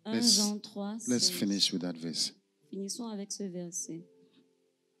 1 Jean 3, Let's 16. finish with that verse. Finissons avec ce verset.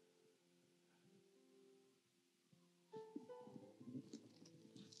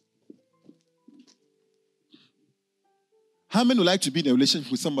 How many would like to be in a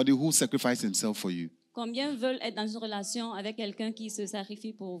relationship with somebody who sacrificed himself for you? Combien veulent être dans une relation avec quelqu'un qui se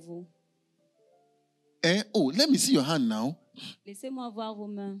sacrifie pour vous? Oh, let me see your hand now. Laissez-moi voir vos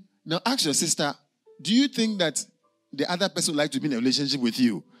mains. Now ask your sister, do you think that the other person would like to be in a relationship with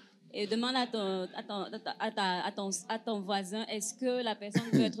you? Et demande à ton voisin, est-ce que la personne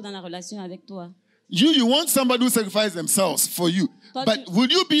veut être dans la relation avec toi? You want somebody who sacrificed themselves for you. Toi, But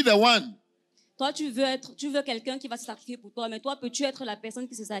would you be the one? Toi, tu veux quelqu'un qui va se sacrifier pour toi, mais toi, peux-tu être la personne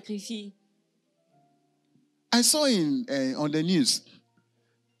qui se sacrifie? I saw on the news,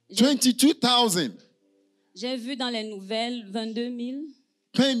 22,000 J'ai vu dans les nouvelles 22 000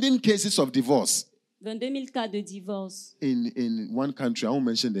 pending cases of divorce 22 000 cas de divorce in one country. I won't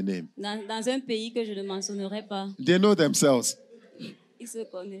mention the name. dans un pays que je ne mentionnerai pas. They know themselves. Ils se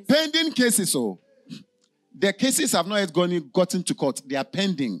connaissent. Pending cases, so the cases have not yet gotten to court. They are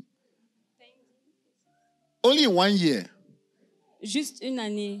pending. Only in 1 year. Juste une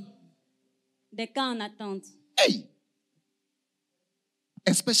année. Des cas en attente. Hey!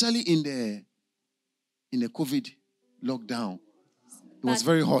 Especially in the COVID lockdown. It was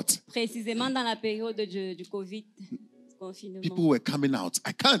very hot. Précisément dans la période du COVID confinement. People were coming out.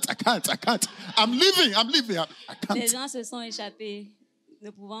 I can't. I'm leaving. I can't. Les gens se sont échappés, ne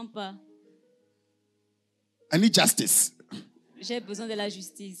pouvant pas. I need justice. J'ai besoin de la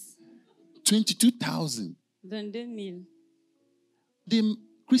justice. 22,000. 22 000. The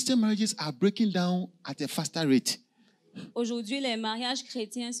Christian marriages are breaking down at a faster rate. Aujourd'hui, les mariages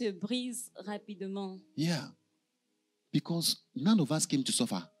chrétiens se brisent rapidement. Yeah. Because none of us came to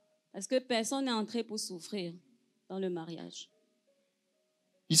suffer. Parce que personne n'est entré pour souffrir dans le mariage.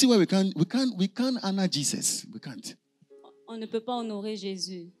 You see why we can't honor Jesus. We can't. On ne peut pas honorer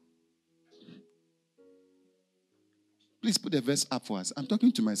Jésus. Please put the verse up for us. I'm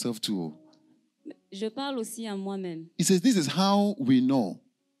talking to myself too. Je parle aussi à moi-même. He says, this is how we know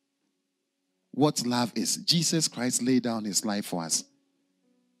what love is. Jesus Christ laid down his life for us.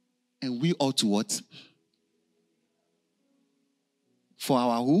 And we ought to what? For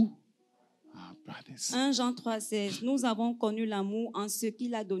our who? Our brothers. 1 Jean 3,16. Nous avons connu l'amour en ce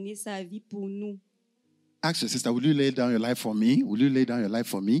qu'il a donné sa vie pour nous. Ask your sister, will you lay down your life for me? Will you lay down your life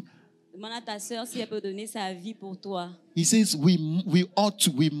for me? Demande à ta sœur si elle peut donner sa vie pour toi. He says we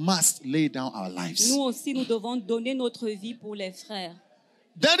must lay down our lives. Nous aussi, nous devons donner notre vie pour les frères.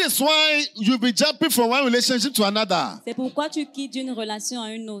 That is why you'll be jumping from one relationship to another. C'est pourquoi tu quittes d'une relation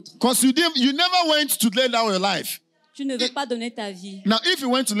à une autre. Because you never went to lay down your life. Tu ne veux pas donner ta vie. Now, if you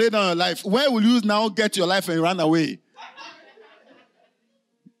went to lay down your life, where will you now get your life and run away?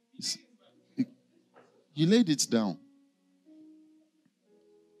 You laid it down.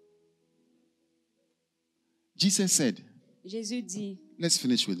 Jesus said, Jésus dit, let's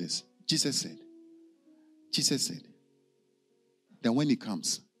finish with this. Jesus said that when he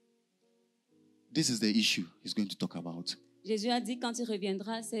comes, this is the issue he's going to talk about. Jésus a dit quand il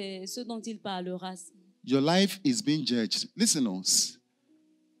reviendra, c'est ce dont il parlera. Your life is being judged. Listen,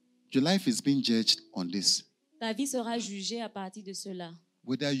 your life is being judged on this. Ta vie sera jugée à partir de cela.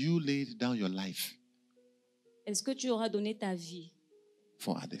 Whether you laid down your life Est-ce que tu auras donné ta vie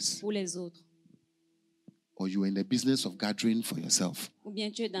for others, pour les autres? or you are in the business of gathering for yourself Ou bien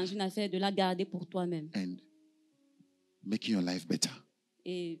tu es dans une affaire de la garder pour toi-même and making your life better.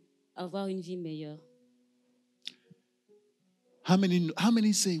 et avoir une vie meilleure. How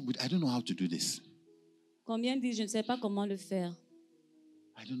many say, I don't know how to do this? Combien disent, je ne sais pas comment le faire?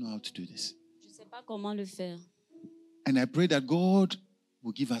 I don't know how to do this. Je ne sais pas comment le faire. And I pray that God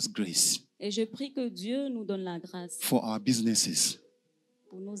will give us grace Et je prie que Dieu nous donne la grâce for our businesses,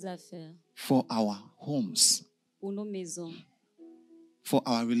 pour nos affaires, for our homes, pour nos maisons, for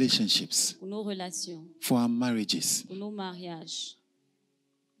our relationships, pour nos relations, for our marriages, pour nos mariages,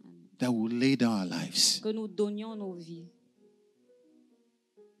 that will lay down our lives. que nous donnions nos vies.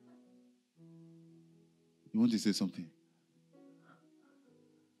 You want to say something?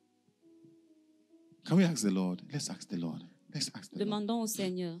 Can we ask the Lord? Let's ask the Lord. Let's ask the Lord. Demandons au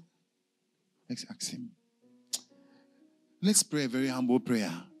Seigneur. Let's ask him. Let's pray a very humble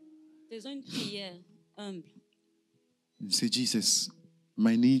prayer. Faisons une prière humble. And say, Jesus,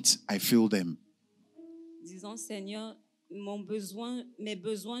 my needs, I feel them. Disons, Seigneur, mes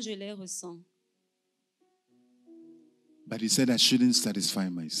besoins, je les ressens. But he said I shouldn't satisfy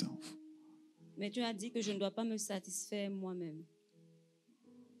myself. Mais tu as dit que je ne dois pas me satisfaire moi-même.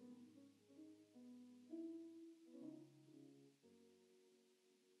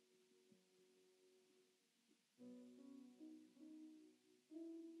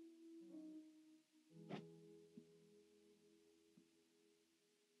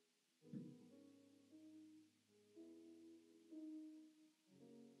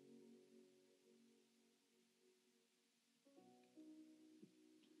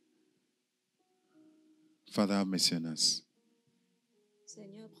 Father, have mercy on us.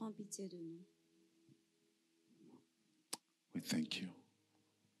 Seigneur, prends pitié de nous. We thank you.